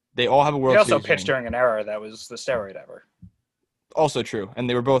 They all have a World He also Series pitched ring. during an era that was the steroid era. Also true, and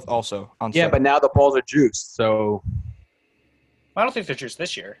they were both also on. Yeah, steroids. but now the balls are juiced, so I don't think they're juiced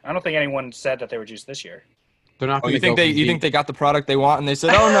this year. I don't think anyone said that they were juiced this year. they're not Oh, going you to think go they from you think they got the product they want, and they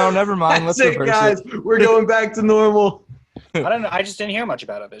said, "Oh no, never mind, let's That's it, reverse guys. it." We're going back to normal I don't know. I just didn't hear much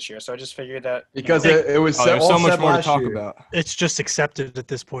about it this year, so I just figured that because Yeah. it was Oh, there's all so much set more to last talk year. about. It's just accepted at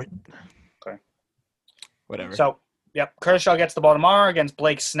this point. Whatever. So, yep, Kershaw gets the ball tomorrow against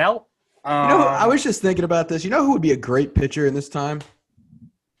Blake Snell. I was just thinking about this. You know who would be a great pitcher in this time?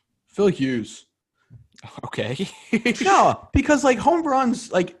 Phil Hughes. Okay. No, because home runs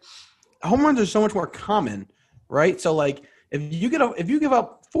are so much more common, right? So if you give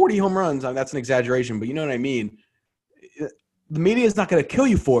up 40 home runs, that's an exaggeration, but you know what I mean. The media is not going to kill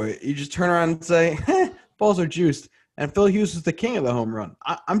you for it. You just turn around and say, balls are juiced. And Phil Hughes is the king of the home run.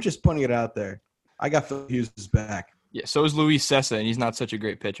 I'm just putting it out there. I got Phil Hughes back. Yeah, so is Luis Sessa, and he's not such a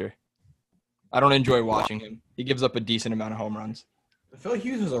great pitcher. I don't enjoy watching him. He gives up a decent amount of home runs. Phil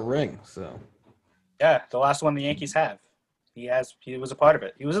Hughes has a ring, so. Yeah, the last one the Yankees have. He was a part of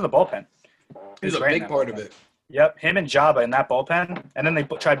it. He was in the bullpen. He was a great in big that part of bullpen. it. Yep, him and Jabba in that bullpen, and then they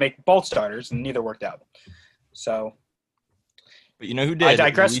tried to make both starters, and neither worked out. So But you know who did? I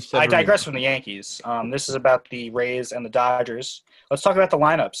digress. Luis I Severino. digress from the Yankees. This is about the Rays and the Dodgers. Let's talk about the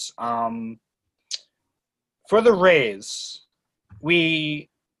lineups. For the Rays, somebody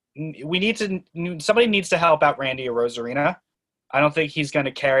needs to help out Randy Arozarena. I don't think he's going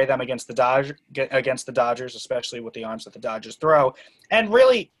to carry them against the Dodgers, especially with the arms that the Dodgers throw. And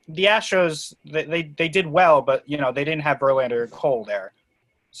really, the Astros they did well, but they didn't have Verlander and Cole there.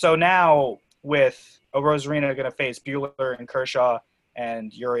 So now with Arozarena going to face Buehler and Kershaw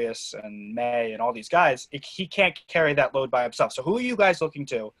and Urias and May and all these guys, he can't carry that load by himself. So who are you guys looking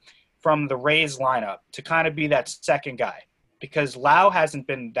to from the Rays lineup to kind of be that second guy? Because Lau hasn't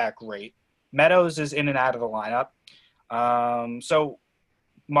been that great. Meadows is in and out of the lineup. So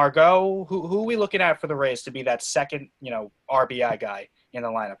Margot, who are we looking at for the Rays to be that second, RBI guy in the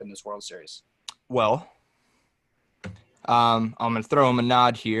lineup in this World Series? Well, I'm going to throw him a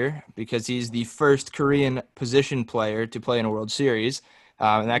nod here because he's the first Korean position player to play in a World Series,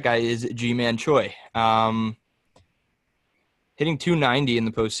 and that guy is Ji-Man Choi. Hitting 290 in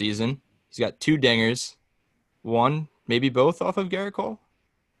the postseason. He's got 2 dingers, 1, maybe both off of Garrett Cole.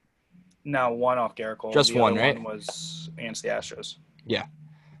 No, one off Garrett Cole. Just The one, other right? One was against the Astros.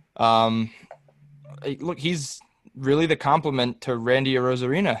 Look, he's really the complement to Randy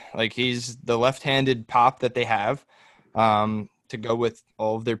Arozarena. He's the left-handed pop that they have to go with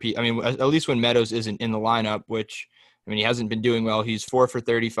all of their I mean, at least when Meadows isn't in the lineup, which, he hasn't been doing well. He's 4 for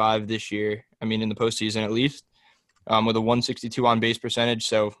 35 this year. In the postseason at least, with a 162 on-base percentage.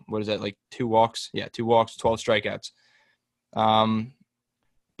 So what is that, 2 walks? Yeah, 2 walks, 12 strikeouts.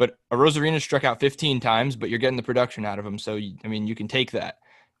 But Arozarena struck out 15 times, but you're getting the production out of him. So, you can take that.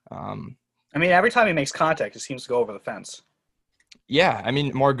 Every time he makes contact, it seems to go over the fence. Yeah,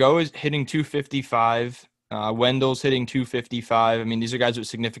 Margot is hitting 255. Wendell's hitting 255. These are guys with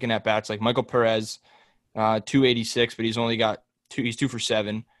significant at-bats, like Michael Perez, 286, but he's only got 2. He's 2 for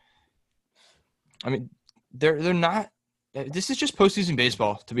 7. They're not – this is just postseason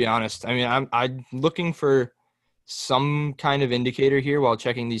baseball, to be honest. I'm looking for some kind of indicator here while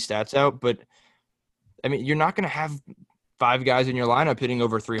checking these stats out, but, you're not going to have 5 guys in your lineup hitting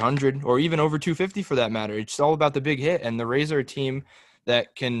over 300 or even over 250 for that matter. It's all about the big hit. And the Rays are a team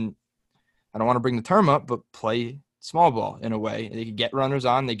that can, I don't want to bring the term up, but play small ball in a way. They can get runners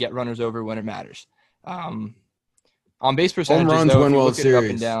on, they get runners over when it matters. On base percentages, Home runs though, win if you World look at it up and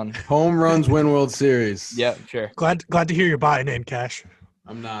Series. down. Home runs win World Series. Yeah, sure. Glad to hear your buy name, Cash.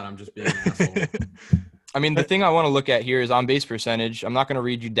 I'm not. I'm just being an asshole. I mean, the thing I want to look at here is on base percentage. I'm not going to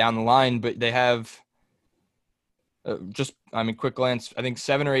read you down the line, but they have quick glance, I think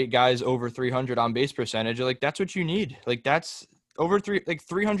 7 or 8 guys over 300 on base percentage. Like, that's what you need. Like, that's over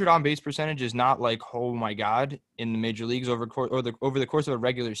 300 on base percentage is not like, oh my God, in the major leagues over the course of a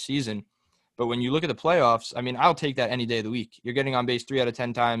regular season. But when you look at the playoffs, I mean, I'll take that any day of the week. You're getting on base 3 out of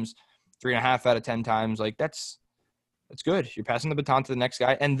 10 times, 3.5 out of 10 times. Like, that's good. You're passing the baton to the next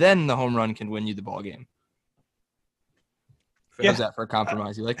guy, and then the home run can win you the ball game. How's that for a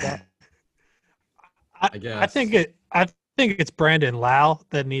compromise? You like that? I guess. I think it's Brandon Lau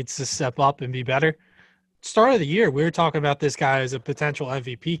that needs to step up and be better. Start of the year, we were talking about this guy as a potential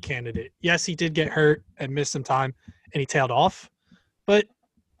MVP candidate. Yes, he did get hurt and missed some time, and he tailed off. But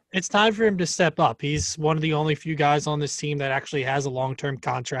it's time for him to step up. He's one of the only few guys on this team that actually has a long-term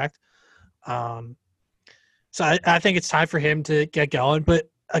contract. So I think it's time for him to get going.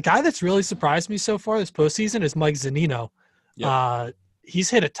 But a guy that's really surprised me so far this postseason is Mike Zunino. Yep. He's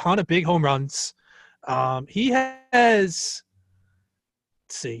hit a ton of big home runs. He's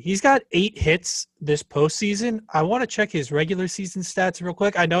got 8 hits this postseason. I want to check his regular season stats real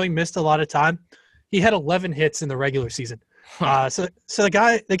quick. I know he missed a lot of time. He had 11 hits in the regular season. So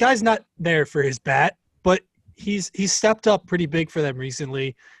the guy's not there for his bat, but he's stepped up pretty big for them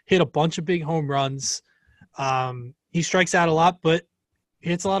recently. Hit a bunch of big home runs. He strikes out a lot, but he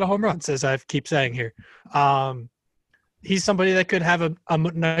hits a lot of home runs, as I keep saying here. He's somebody that could have a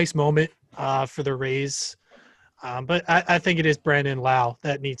nice moment for the Rays. But I think it is Brandon Lau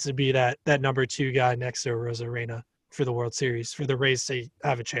that needs to be that number 2 guy next to Rosarena for the World Series, for the Rays to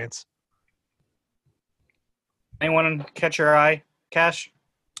have a chance. Anyone catch your eye, Cash?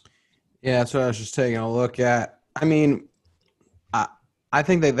 Yeah, that's what I was just taking a look at. I mean, I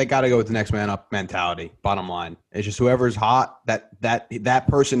think they got to go with the next man up mentality. Bottom line, it's just whoever's hot, that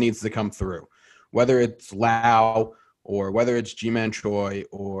person needs to come through. Whether it's Lau or whether it's G-Man Choi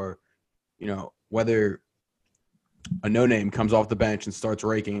or, whether a no-name comes off the bench and starts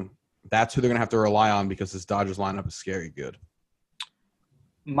raking, that's who they're going to have to rely on because this Dodgers lineup is scary good.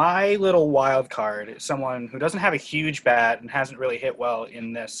 My little wild card is someone who doesn't have a huge bat and hasn't really hit well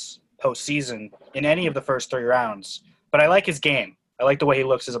in this postseason in any of the first 3 rounds, but I like his game. I like the way he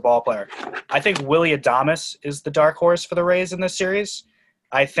looks as a ball player. I think Willy Adames is the dark horse for the Rays in this series.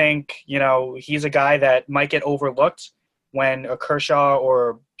 I think, he's a guy that might get overlooked when a Kershaw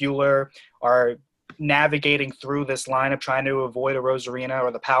or Buehler are navigating through this lineup, trying to avoid a Rosarena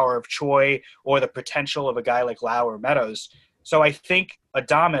or the power of Choi or the potential of a guy like Lau or Meadows. So I think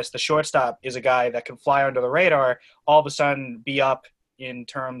Adames, the shortstop, is a guy that can fly under the radar, all of a sudden be up in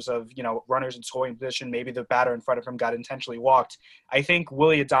terms of, runners in scoring position. Maybe the batter in front of him got intentionally walked. I think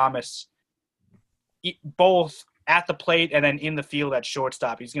Willy Adames, both at the plate and then in the field at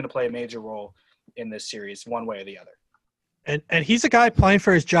shortstop, he's going to play a major role in this series one way or the other. And he's a guy playing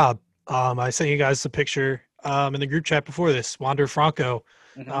for his job. I sent you guys a picture in the group chat before this. Wander Franco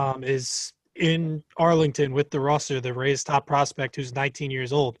is in Arlington with the roster, the Rays' top prospect, who's 19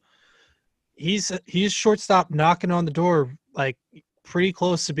 years old. He's shortstop knocking on the door, like pretty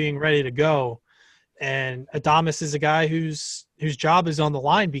close to being ready to go. And Adames is a guy whose job is on the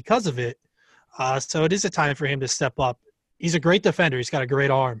line because of it. So it is a time for him to step up. He's a great defender. He's got a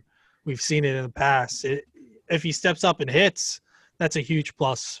great arm. We've seen it in the past. If he steps up and hits, that's a huge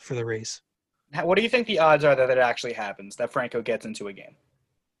plus for the Rays. What do you think the odds are that it actually happens, that Franco gets into a game?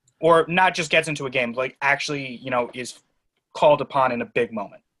 Or not just gets into a game, like actually, is called upon in a big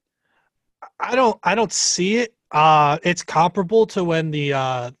moment? I don't see it. It's comparable to when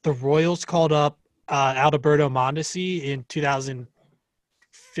the Royals called up Alberto Mondesi in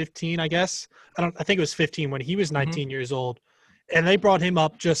 2015, I guess. I think it was 15 when he was 19 years old, and they brought him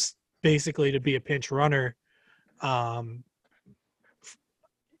up just basically to be a pinch runner.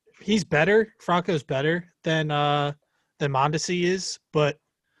 He's better. Franco's better than Mondesi is, but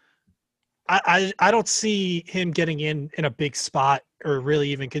I don't see him getting in a big spot or really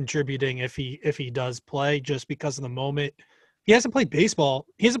even contributing if he does play, just because of the moment. He hasn't played baseball.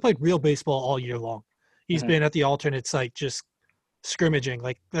 He hasn't played real baseball all year long. He's been at the alternate site just scrimmaging.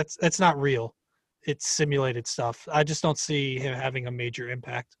 Like that's not real. It's simulated stuff. I just don't see him having a major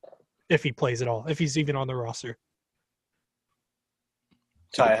impact if he plays at all, if he's even on the roster.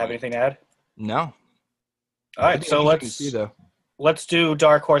 Ty, have anything to add? No. All right, It'd be so interesting to see, though. let's do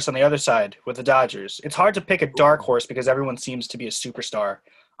dark horse on the other side with the Dodgers. It's hard to pick a dark horse because everyone seems to be a superstar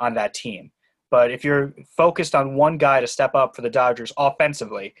on that team. But if you're focused on one guy to step up for the Dodgers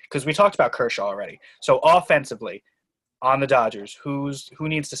offensively, because we talked about Kershaw already, so offensively on the Dodgers, who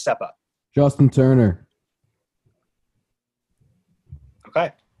needs to step up? Justin Turner.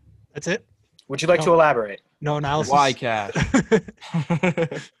 Okay. That's it. Would you like to elaborate? No analysis. Why, Cash?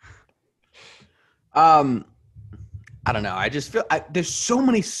 I don't know. I just feel there's so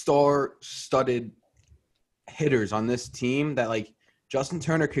many star-studded hitters on this team that like Justin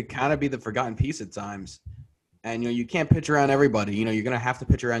Turner could kind of be the forgotten piece at times. And you can't pitch around everybody. You're going to have to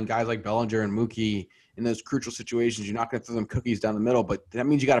pitch around guys like Bellinger and Mookie in those crucial situations. You're not going to throw them cookies down the middle, but that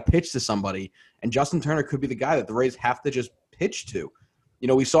means you got to pitch to somebody. And Justin Turner could be the guy that the Rays have to just pitch to.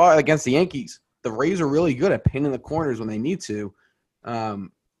 We saw it against the Yankees. The Rays are really good at pinning the corners when they need to.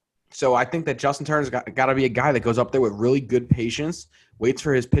 So I think that Justin Turner's got to be a guy that goes up there with really good patience, waits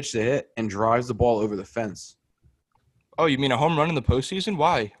for his pitch to hit, and drives the ball over the fence. Oh, you mean a home run in the postseason?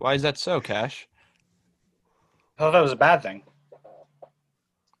 Why? Why is that so, Cash? I thought that was a bad thing.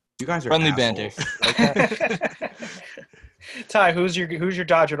 You guys are Friendly assholes. banter. Ty, who's your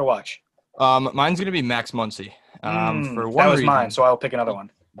Dodger to watch? Mine's gonna be Max Muncy. For one that was reason, mine, so I'll pick another one.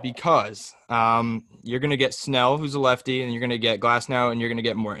 because you're gonna get Snell, who's a lefty, and you're gonna get Glasnow, and you're gonna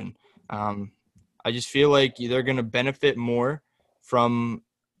get Morton. I just feel like they're gonna benefit more from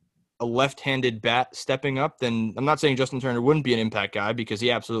a left-handed bat stepping up than – I'm not saying Justin Turner wouldn't be an impact guy because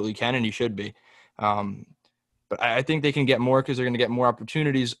he absolutely can and he should be. But I think they can get more because they're going to get more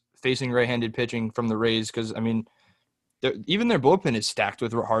opportunities facing right-handed pitching from the Rays because, I mean, even their bullpen is stacked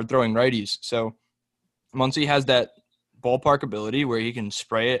with hard-throwing righties. So Muncy has that ballpark ability where he can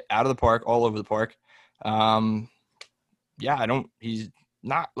spray it out of the park, all over the park. He's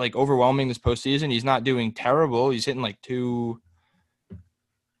not, like, overwhelming this postseason. He's not doing terrible. He's hitting, like,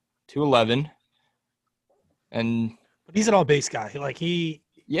 211, and But he's an all-base guy. Like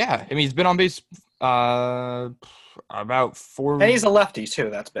yeah, I mean he's been on base about And he's a lefty too.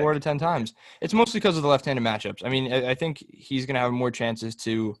 That's big. 4 to 10 times. It's mostly because of the left-handed matchups. I mean, I think he's going to have more chances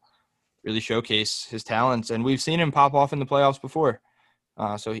to really showcase his talents, and we've seen him pop off in the playoffs before.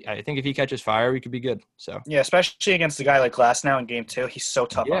 So I think if he catches fire, he could be good. So yeah, especially against a guy like Glasnow in Game 2, he's so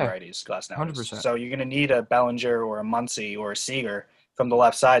tough Yeah. on righties. Glasnow, 100%. So you're going to need a Bellinger or a Muncy or a Seager from the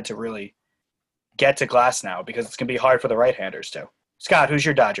left side to really get to Glasnow because it's going to be hard for the right-handers too. Scott, who's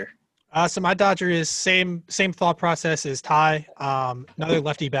your Dodger? So my Dodger is same thought process as Ty. Another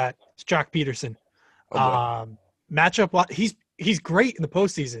lefty bat. It's Jock Peterson. Matchup. He's great in the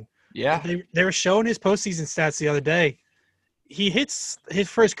postseason. yeah, They were showing his postseason stats the other day. He hits his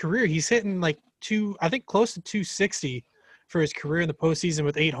first career. He's hitting like close to 260 for his career in the postseason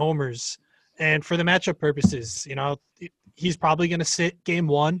with 8 homers. And for the matchup purposes, he's probably going to sit game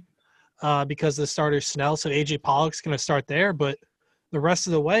 1 because the starter Snell. So AJ Pollock's going to start there. But the rest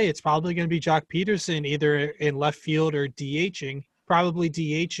of the way, it's probably going to be Jock Peterson either in left field or DHing, probably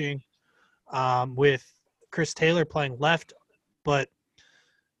DHing with Chris Taylor playing left. But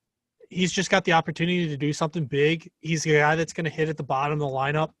he's just got the opportunity to do something big. He's a guy that's going to hit at the bottom of the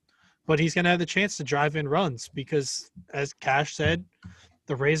lineup, but he's going to have the chance to drive in runs because, as Cash said,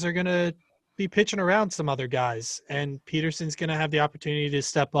 the Rays are going to be pitching around some other guys, and Peterson's going to have the opportunity to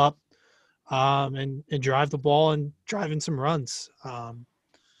step up and drive the ball and drive in some runs.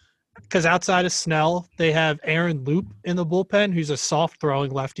 Because outside of Snell, they have Aaron Loop in the bullpen, who's a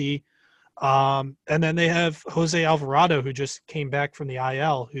soft-throwing lefty. And then they have Jose Alvarado, who just came back from the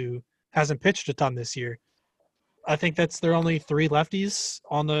IL, who hasn't pitched a ton this year. I think that's their only 3 lefties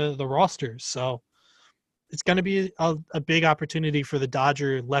on the roster. So it's going to be a big opportunity for the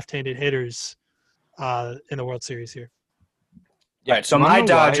Dodger left-handed hitters in the World Series here. yeah. All right, so You wanna my know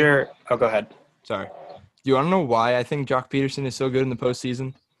Dodger – oh, go ahead. Sorry. Do you want to know why I think Jock Peterson is so good in the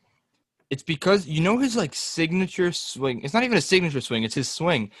postseason? It's because his like signature swing. It's not even a signature swing. It's his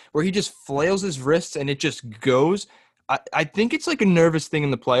swing where he just flails his wrists and it just goes. I think it's like a nervous thing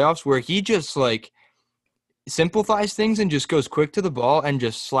in the playoffs where he just like simplifies things and just goes quick to the ball and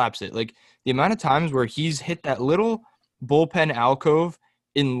just slaps it. Like the amount of times where he's hit that little bullpen alcove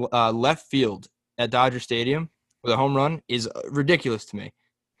in left field at Dodger Stadium with a home run is ridiculous to me.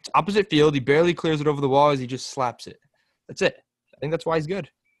 It's opposite field. He barely clears it over the wall as he just slaps it. That's it. I think that's why he's good.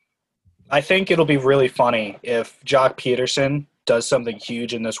 I think it'll be really funny if Jock Peterson does something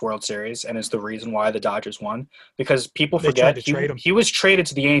huge in this World Series and is the reason why the Dodgers won, because people They forget tried to trade him. he was traded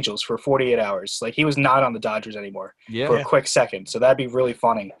to the Angels for 48 hours. Like he was not on the Dodgers anymore for Yeah. a quick second. So that'd be really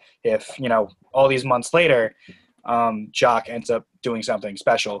funny if, all these months later, Jock ends up doing something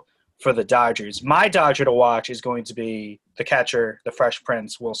special for the Dodgers. My Dodger to watch is going to be the catcher, the Fresh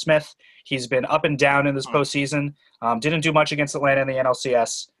Prince, Will Smith. He's been up and down in this postseason. Didn't do much against Atlanta in the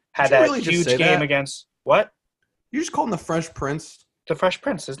NLCS. Had Did you that really just huge say game that? against what? You just called him the Fresh Prince. The Fresh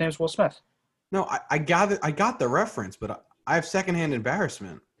Prince. His name's Will Smith. No, I got it. I got the reference, but I have secondhand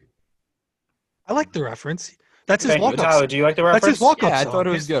embarrassment. I like the reference. That's his Thank you. walk-up. Tyler, do you like the reference? That's his walk-up Yeah, I song. thought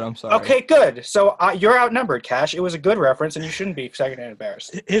it was good. I'm sorry. Okay, good. So you're outnumbered, Cash. It was a good reference, and you shouldn't be secondhand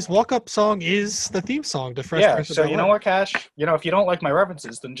embarrassed. His walk-up song is the theme song to Fresh Yeah, Prince of so you know Bel-Air. what, Cash? If you don't like my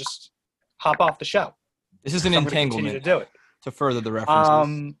references, then just hop off the show. This is an I'm gonna continue to entanglement do it. to further the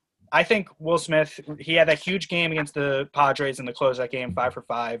references. I think Will Smith, he had that huge game against the Padres in the close of that game, 5 for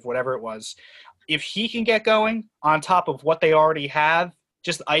 5, whatever it was. If he can get going on top of what they already have,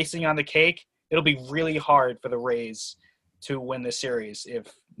 just icing on the cake, it'll be really hard for the Rays to win the series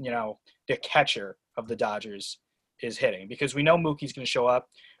if, the catcher of the Dodgers is hitting. Because we know Mookie's going to show up.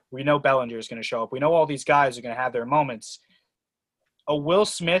 We know Bellinger is going to show up. We know all these guys are going to have their moments. A Will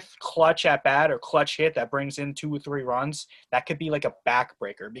Smith clutch at bat or clutch hit that brings in 2 or 3 runs, that could be like a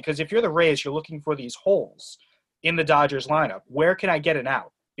backbreaker. Because if you're the Rays, you're looking for these holes in the Dodgers lineup. Where can I get it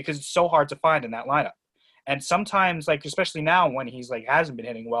out? Because it's so hard to find in that lineup. And sometimes, especially now when he's hasn't been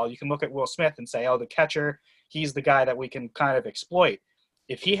hitting well, you can look at Will Smith and say, oh, the catcher, he's the guy that we can kind of exploit.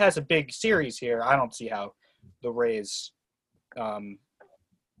 If he has a big series here, I don't see how the Rays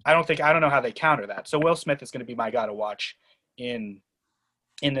I don't know how they counter that. So Will Smith is going to be my guy to watch in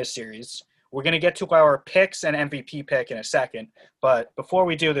this series. We're going to get to our picks and MVP pick in a second. But before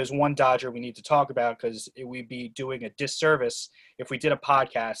we do, there's one Dodger we need to talk about because we'd be doing a disservice if we did a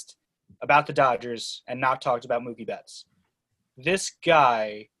podcast about the Dodgers and not talked about Mookie Betts. This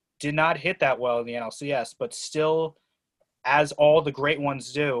guy did not hit that well in the NLCS, but still, as all the great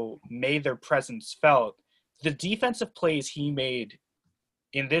ones do, made their presence felt. The defensive plays he made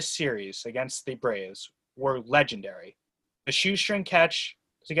in this series against the Braves were legendary. The shoestring catch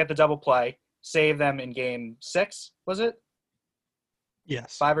to get the double play, save them in game 6, was it?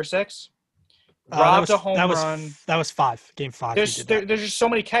 Yes. 5 or 6? Robbed that was, a home that was, run. That was 5. Game 5. There's just so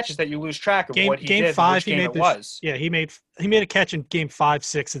many catches that you lose track of what he game did, 5, which game it the, was. Yeah, he made a catch in game 5,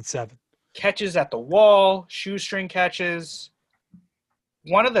 6, and 7. Catches at the wall, shoestring catches.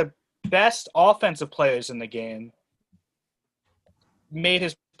 One of the best offensive players in the game made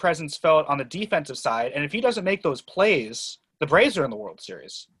his presence felt on the defensive side. And if he doesn't make those plays, the Braves are in the World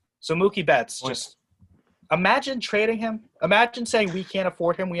Series. So Mookie Betts, just imagine trading him. Imagine saying we can't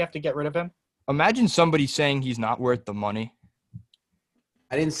afford him. We have to get rid of him. Imagine somebody saying he's not worth the money.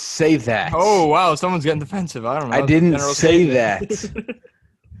 I didn't say that. Oh, wow. Someone's getting defensive. I don't know. I didn't General say statement. that.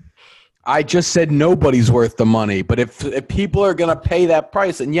 I just said nobody's worth the money. But if people are going to pay that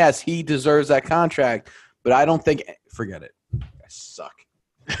price, and yes, he deserves that contract, but I don't think – forget it. I suck.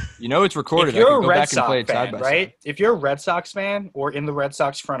 It's recorded. If you're I a can go Red back and play Sox it side fan, by right? side. If you're a Red Sox fan or in the Red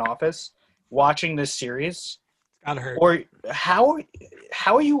Sox front office watching this series, Gotta hurt. or how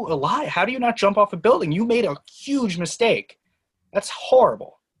are you alive? How do you not jump off a building? You made a huge mistake. That's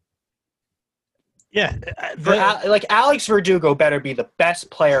horrible. Yeah. Alex Verdugo better be the best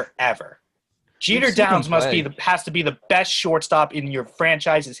player ever. Jeter You've seen him Downs play. has to be the best shortstop in your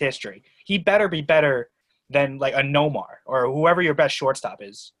franchise's history. He better be better than a Nomar or whoever your best shortstop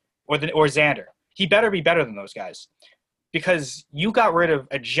is, or Xander. He better be better than those guys because you got rid of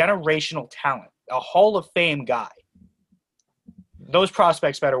a generational talent, a Hall of Fame guy. Those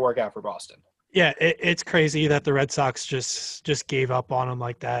prospects better work out for Boston. Yeah, it's crazy that the Red Sox just gave up on him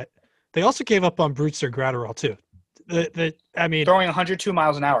like that. They also gave up on Brewster Gratterall too. Throwing 102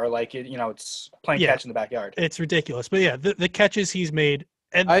 miles an hour, it's playing catch in the backyard. It's ridiculous. But yeah, the catches he's made,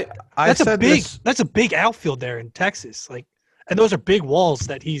 and I that's a big outfield there in Texas. And those are big walls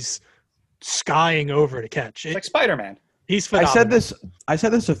that he's skying over to catch. It's like Spider-Man. He's phenomenal. I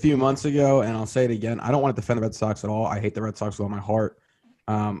said this a few months ago, and I'll say it again. I don't want to defend the Red Sox at all. I hate the Red Sox with all my heart.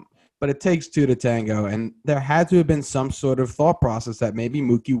 But it takes 2 to tango, and there had to have been some sort of thought process that maybe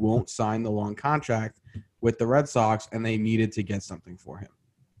Mookie won't sign the long contract with the Red Sox, and they needed to get something for him.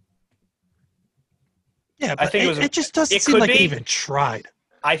 Yeah, but I think it just doesn't seem like they even tried.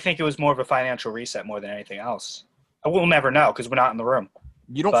 I think it was more of a financial reset more than anything else. We'll never know because we're not in the room.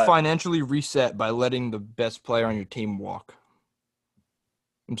 You don't But- financially reset by letting the best player on your team walk.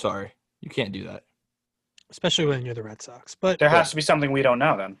 I'm sorry. You can't do that. Especially when you're the Red Sox. But There has to be something we don't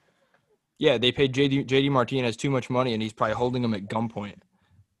know then. Yeah, they paid JD Martinez too much money, and he's probably holding him at gunpoint.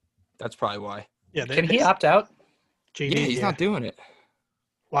 That's probably why. yeah, Can he opt out? JD, Yeah, he's not doing it.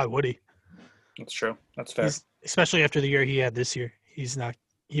 Why would he? That's true. That's fair. Especially after the year he had this year.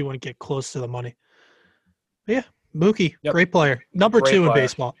 He wouldn't get close to the money. But yeah, Mookie, Yep. great player. Number Great 2 in player.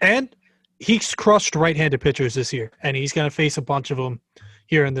 baseball. And he's crushed right-handed pitchers this year, and he's going to face a bunch of them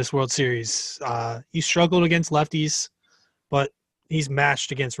here in this World Series. He struggled against lefties, but he's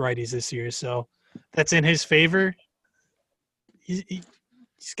matched against righties this year, so that's in his favor. He's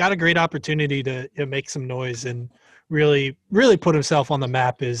got a great opportunity to make some noise and really put himself on the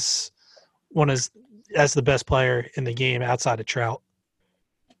map as the best player in the game outside of Trout.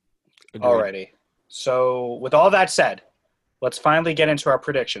 Agreed. Alrighty. So with all that said, let's finally get into our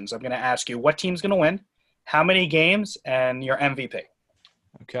predictions. I'm going to ask you what team's going to win, how many games, and your MVP.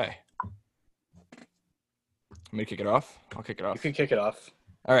 Okay. Let me kick it off. I'll kick it You off. can kick it off.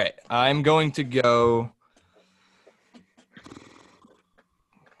 All right. I'm going to go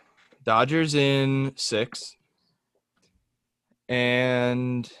Dodgers in 6.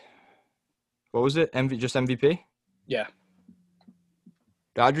 And what was it? Just MVP? Yeah.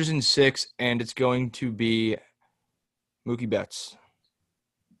 Dodgers in 6, and it's going to be Mookie Betts.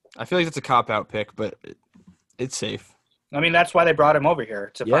 I feel like that's a cop-out pick, but it's safe. I mean, that's why they brought him over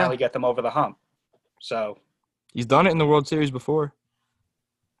here, to Yeah. finally get them over the hump. So He's done it in the World Series before.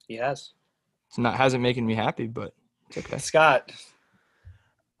 he has. Hasn't making me happy, but it's okay. Scott.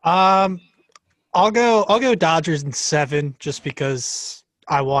 I'll go Dodgers in 7 just because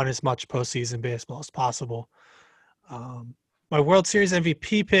I want as much postseason baseball as possible. My World Series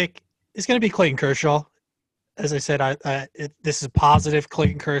MVP pick is going to be Clayton Kershaw. As I said, this is a positive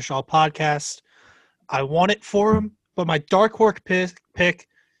Clayton Kershaw podcast. I want it for him, but my dark horse pick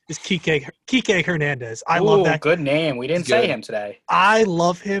is Kike Hernandez. I love that. Good name. We didn't It's say good. him today. I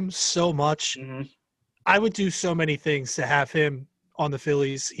love him so much. Mhm. I would do so many things to have him on the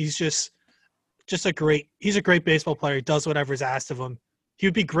Phillies. He's just a great baseball player. He does whatever's asked of him. He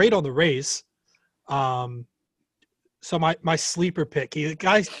would be great on the Rays. So my sleeper pick, the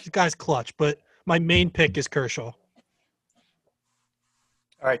guy's clutch, but my main pick is Kershaw.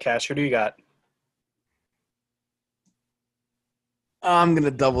 All right, Cash, who do you got? I'm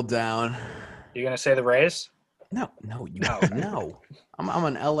gonna double down. You going to say the Rays? No. No. I'm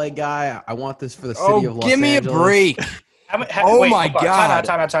an LA guy. I want this for the city of Los give me Angeles. a break. Oh my God.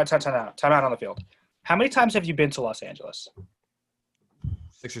 Time out on the field. How many times have you been to Los Angeles?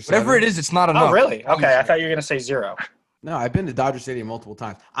 6 or 7. Whatever it is, it's not enough. Oh, really? Okay, I thought you were going to say 0. No, I've been to Dodger Stadium multiple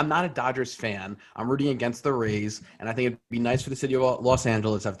times. I'm not a Dodgers fan. I'm rooting against the Rays, and I think it'd be nice for the city of Los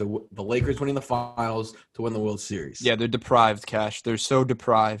Angeles after the Lakers winning the finals to win the World Series. Yeah, they're deprived, Cash. They're so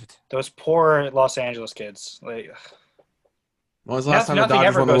deprived. Those poor Los Angeles kids. Like, When was the last time the Nothing Dodgers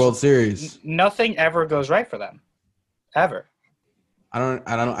ever won the goes- World Series? nothing ever goes right for them. Ever. I don't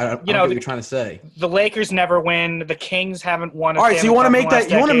get know, what you're trying to say. The Lakers never win. The Kings haven't won. All right, so you want to make that?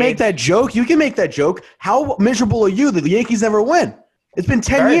 You want to make that joke? You can make that joke. How miserable are you that the Yankees never win? It's been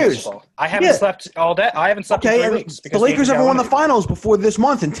 10 years. I haven't slept all day. I haven't slept Okay, in 3 and weeks. the because Lakers Yankees haven't won the eliminated. finals before this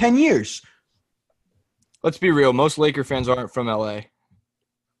month in 10 years. Let's be real. Most Laker fans aren't from LA.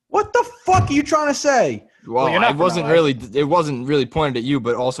 What the fuck are you trying to say? Well, you're not it from wasn't LA. really pointed at you,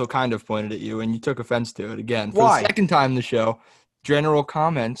 but also kind of pointed at you, and you took offense to it again. For Why? the second time in the show, general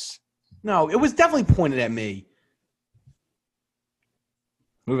comments. No, it was definitely pointed at me.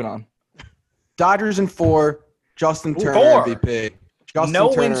 Moving on. Dodgers in 4. Justin Turner 4. MVP. Justin No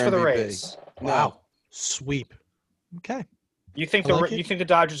Turner wins for the MVP. Rays. No. Sweep. Okay. You think I like it. you think the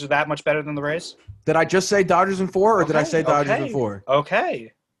Dodgers are that much better than the Rays? Did I just say Dodgers in 4, or did I say Dodgers in okay. 4?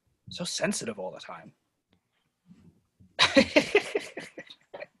 Okay. So sensitive all the time.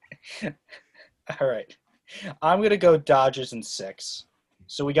 All right. I'm going to go Dodgers in 6.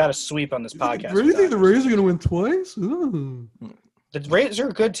 So we got a sweep on this podcast. with Dodgers. Rays are going to win twice? Ooh. The Rays are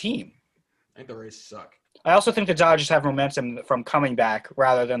a good team. I think the Rays suck. I also think the Dodgers have momentum from coming back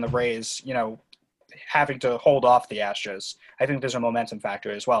rather than the Rays, having to hold off the Astros. I think there's a momentum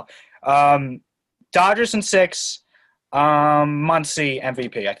factor as well. Dodgers in 6. Muncy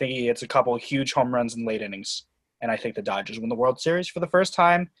MVP. I think he hits a couple of huge home runs in late innings. And I think the Dodgers win the World Series for the first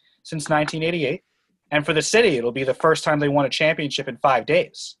time since 1988. And for the city, it'll be the first time they won a championship in 5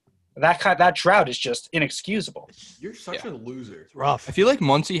 days. That drought is just inexcusable. You're such a loser. It's rough. I feel like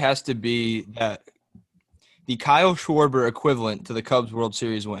Muncy has to be the Kyle Schwarber equivalent to the Cubs World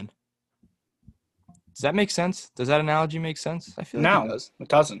Series win. Does that make sense? Does that analogy make sense? I feel like it No, does. it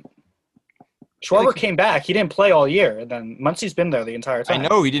doesn't. Schwarber came back. He didn't play all year. And then Muncy's been there the entire I time.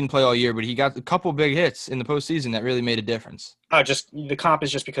 know he didn't play all year, but he got a couple big hits in the postseason that really made a difference. Oh, just the comp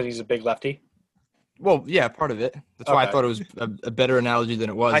is just because he's a big lefty. Well, yeah, part of it. That's why I Okay. thought it was a better analogy than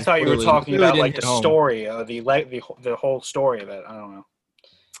it was. I thought you were Clearly- talking clearly about didn't like hit the home. story, the whole story of it. I don't know.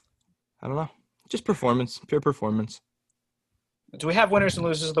 I don't know. Just performance, pure performance. Do we have winners and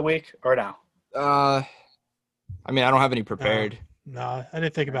losers of the week or no? I mean, I don't have any prepared. No, I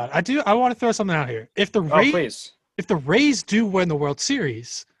didn't think about it. I want to throw something out here. If the Oh, please. Rays do win the World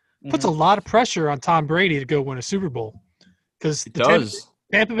Series, puts a lot of pressure on Tom Brady to go win a Super Bowl. Because It does.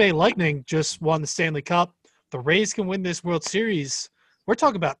 Tampa Bay Lightning just won the Stanley Cup. The Rays can win this World Series. We're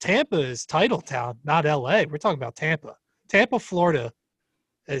talking about Tampa as title town, not LA. We're talking about Tampa. Tampa, Florida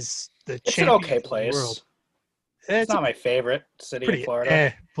as the It's an champions okay of the place. world. It's not my favorite city pretty in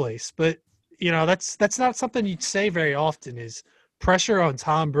Florida. place, but that's not something you'd say very often is pressure on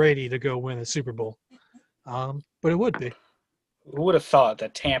Tom Brady to go win a Super Bowl. But it would be. Who would have thought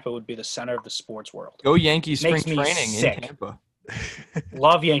that Tampa would be the center of the sports world? Go Yankees spring Makes me training sick. in Tampa.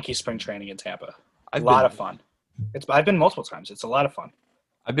 Love Yankee spring training in Tampa. A I've lot been- of fun. I've been multiple times. It's a lot of fun.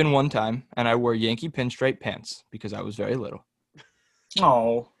 I've been one time, and I wore Yankee pinstripe pants because I was very little.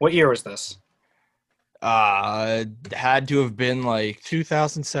 Oh, what year was this? Had to have been like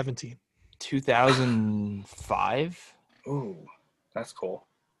 2017. 2005, Ooh, that's cool.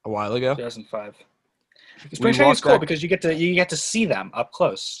 a while ago. 2005. We Spring training is walked cool back- because you get to see them up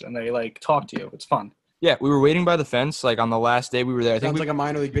close and they like talk to you. It's fun. Yeah, we were waiting by the fence like on the last day we were there. I think Sounds we, like a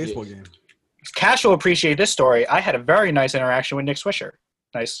minor league baseball game. Cash will appreciate this story. I had a very nice interaction with Nick Swisher.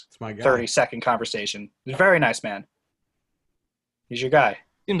 Nice It's my guy. 30-second conversation. He's a very nice man. He's your guy.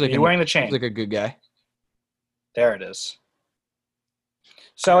 seems Are like, you wearing the chain? seems like a good guy. There it is.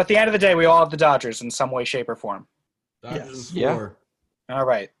 So at the end of the day, we all have the Dodgers in some way, shape, or form. Dodgers Yeah. 4. All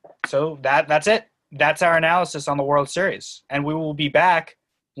right. So that's it. That's our analysis on the World Series. And we will be back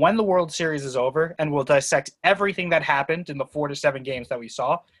when the World Series is over, and we'll dissect everything that happened in the 4 to 7 games that we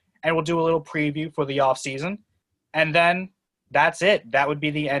saw, and we'll do a little preview for the offseason. And then that's it. That would be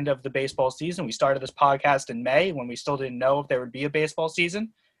the end of the baseball season. We started this podcast in May when we still didn't know if there would be a baseball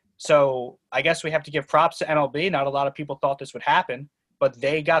season. So I guess we have to give props to MLB. Not a lot of people thought this would happen, but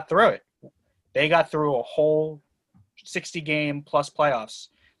they got through it. They got through a whole 60-game plus playoffs.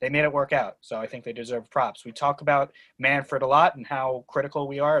 They made it work out. So I think they deserve props. We talk about Manfred a lot and how critical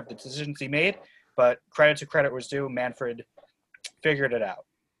we are of the decisions he made, but credit to credit was due. Manfred figured it out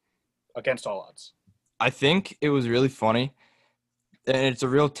against all odds. I think it was really funny, and it's a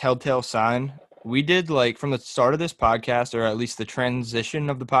real telltale sign. We did like from the start of this podcast, or at least the transition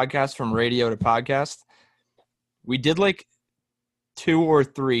of the podcast from radio to podcast, we did like 2 or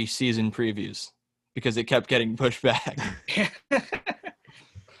 3 season previews because it kept getting pushed back.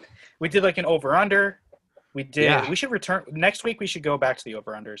 We did like an over-under. We did. Yeah. We should return next week. We should go back to the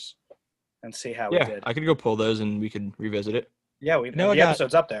over-unders and see how we Yeah, did. I could go pull those and we could revisit it. Yeah, No, the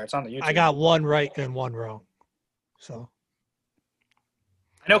episode's up there. It's on the YouTube. I got one right and one wrong. So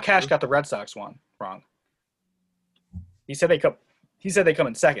I know Cash got the Red Sox one wrong. He said they come. He said they come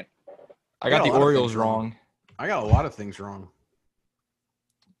in second. I got got a the lot of Orioles things wrong. wrong. I got a lot of things wrong.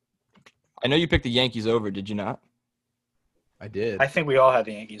 I know you picked the Yankees over, did you not? I did. I think we all had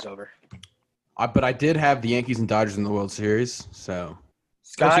the Yankees over. But I did have the Yankees and Dodgers in the World Series. So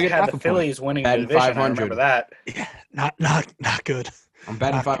Scott you get had half the a point. Phillies winning the Batting division. I 500. remember that. yeah, not good. I'm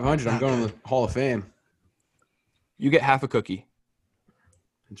batting Not- 500. I'm not going to good. the Hall of Fame. You get half a cookie.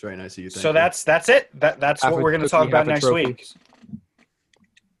 It's very nice of you. Thank So you. that's it. That's Half what a we're going to cookie, talk about half a next trophy. week.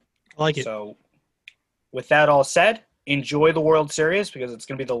 I like it. So, with that all said, enjoy the World Series because it's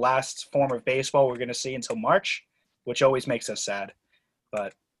going to be the last form of baseball we're going to see until March, which always makes us sad.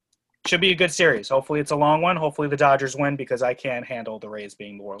 But should be a good series. Hopefully, it's a long one. Hopefully, the Dodgers win because I can't handle the Rays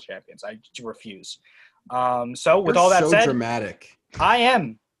being the world champions. I refuse. So, with You're all that so said, dramatic. I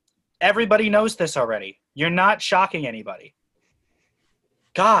am. Everybody knows this already. You're not shocking anybody.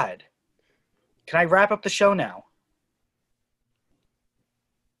 God. Can I wrap up the show now?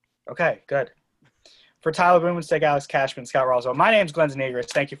 Okay, good. For Tyler Blumenstick, Alex Cashman, Scott Roswell, my name's Glenn Zanegris.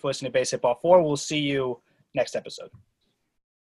 Thank you for listening to Base Hit Ball 4. We'll see you next episode.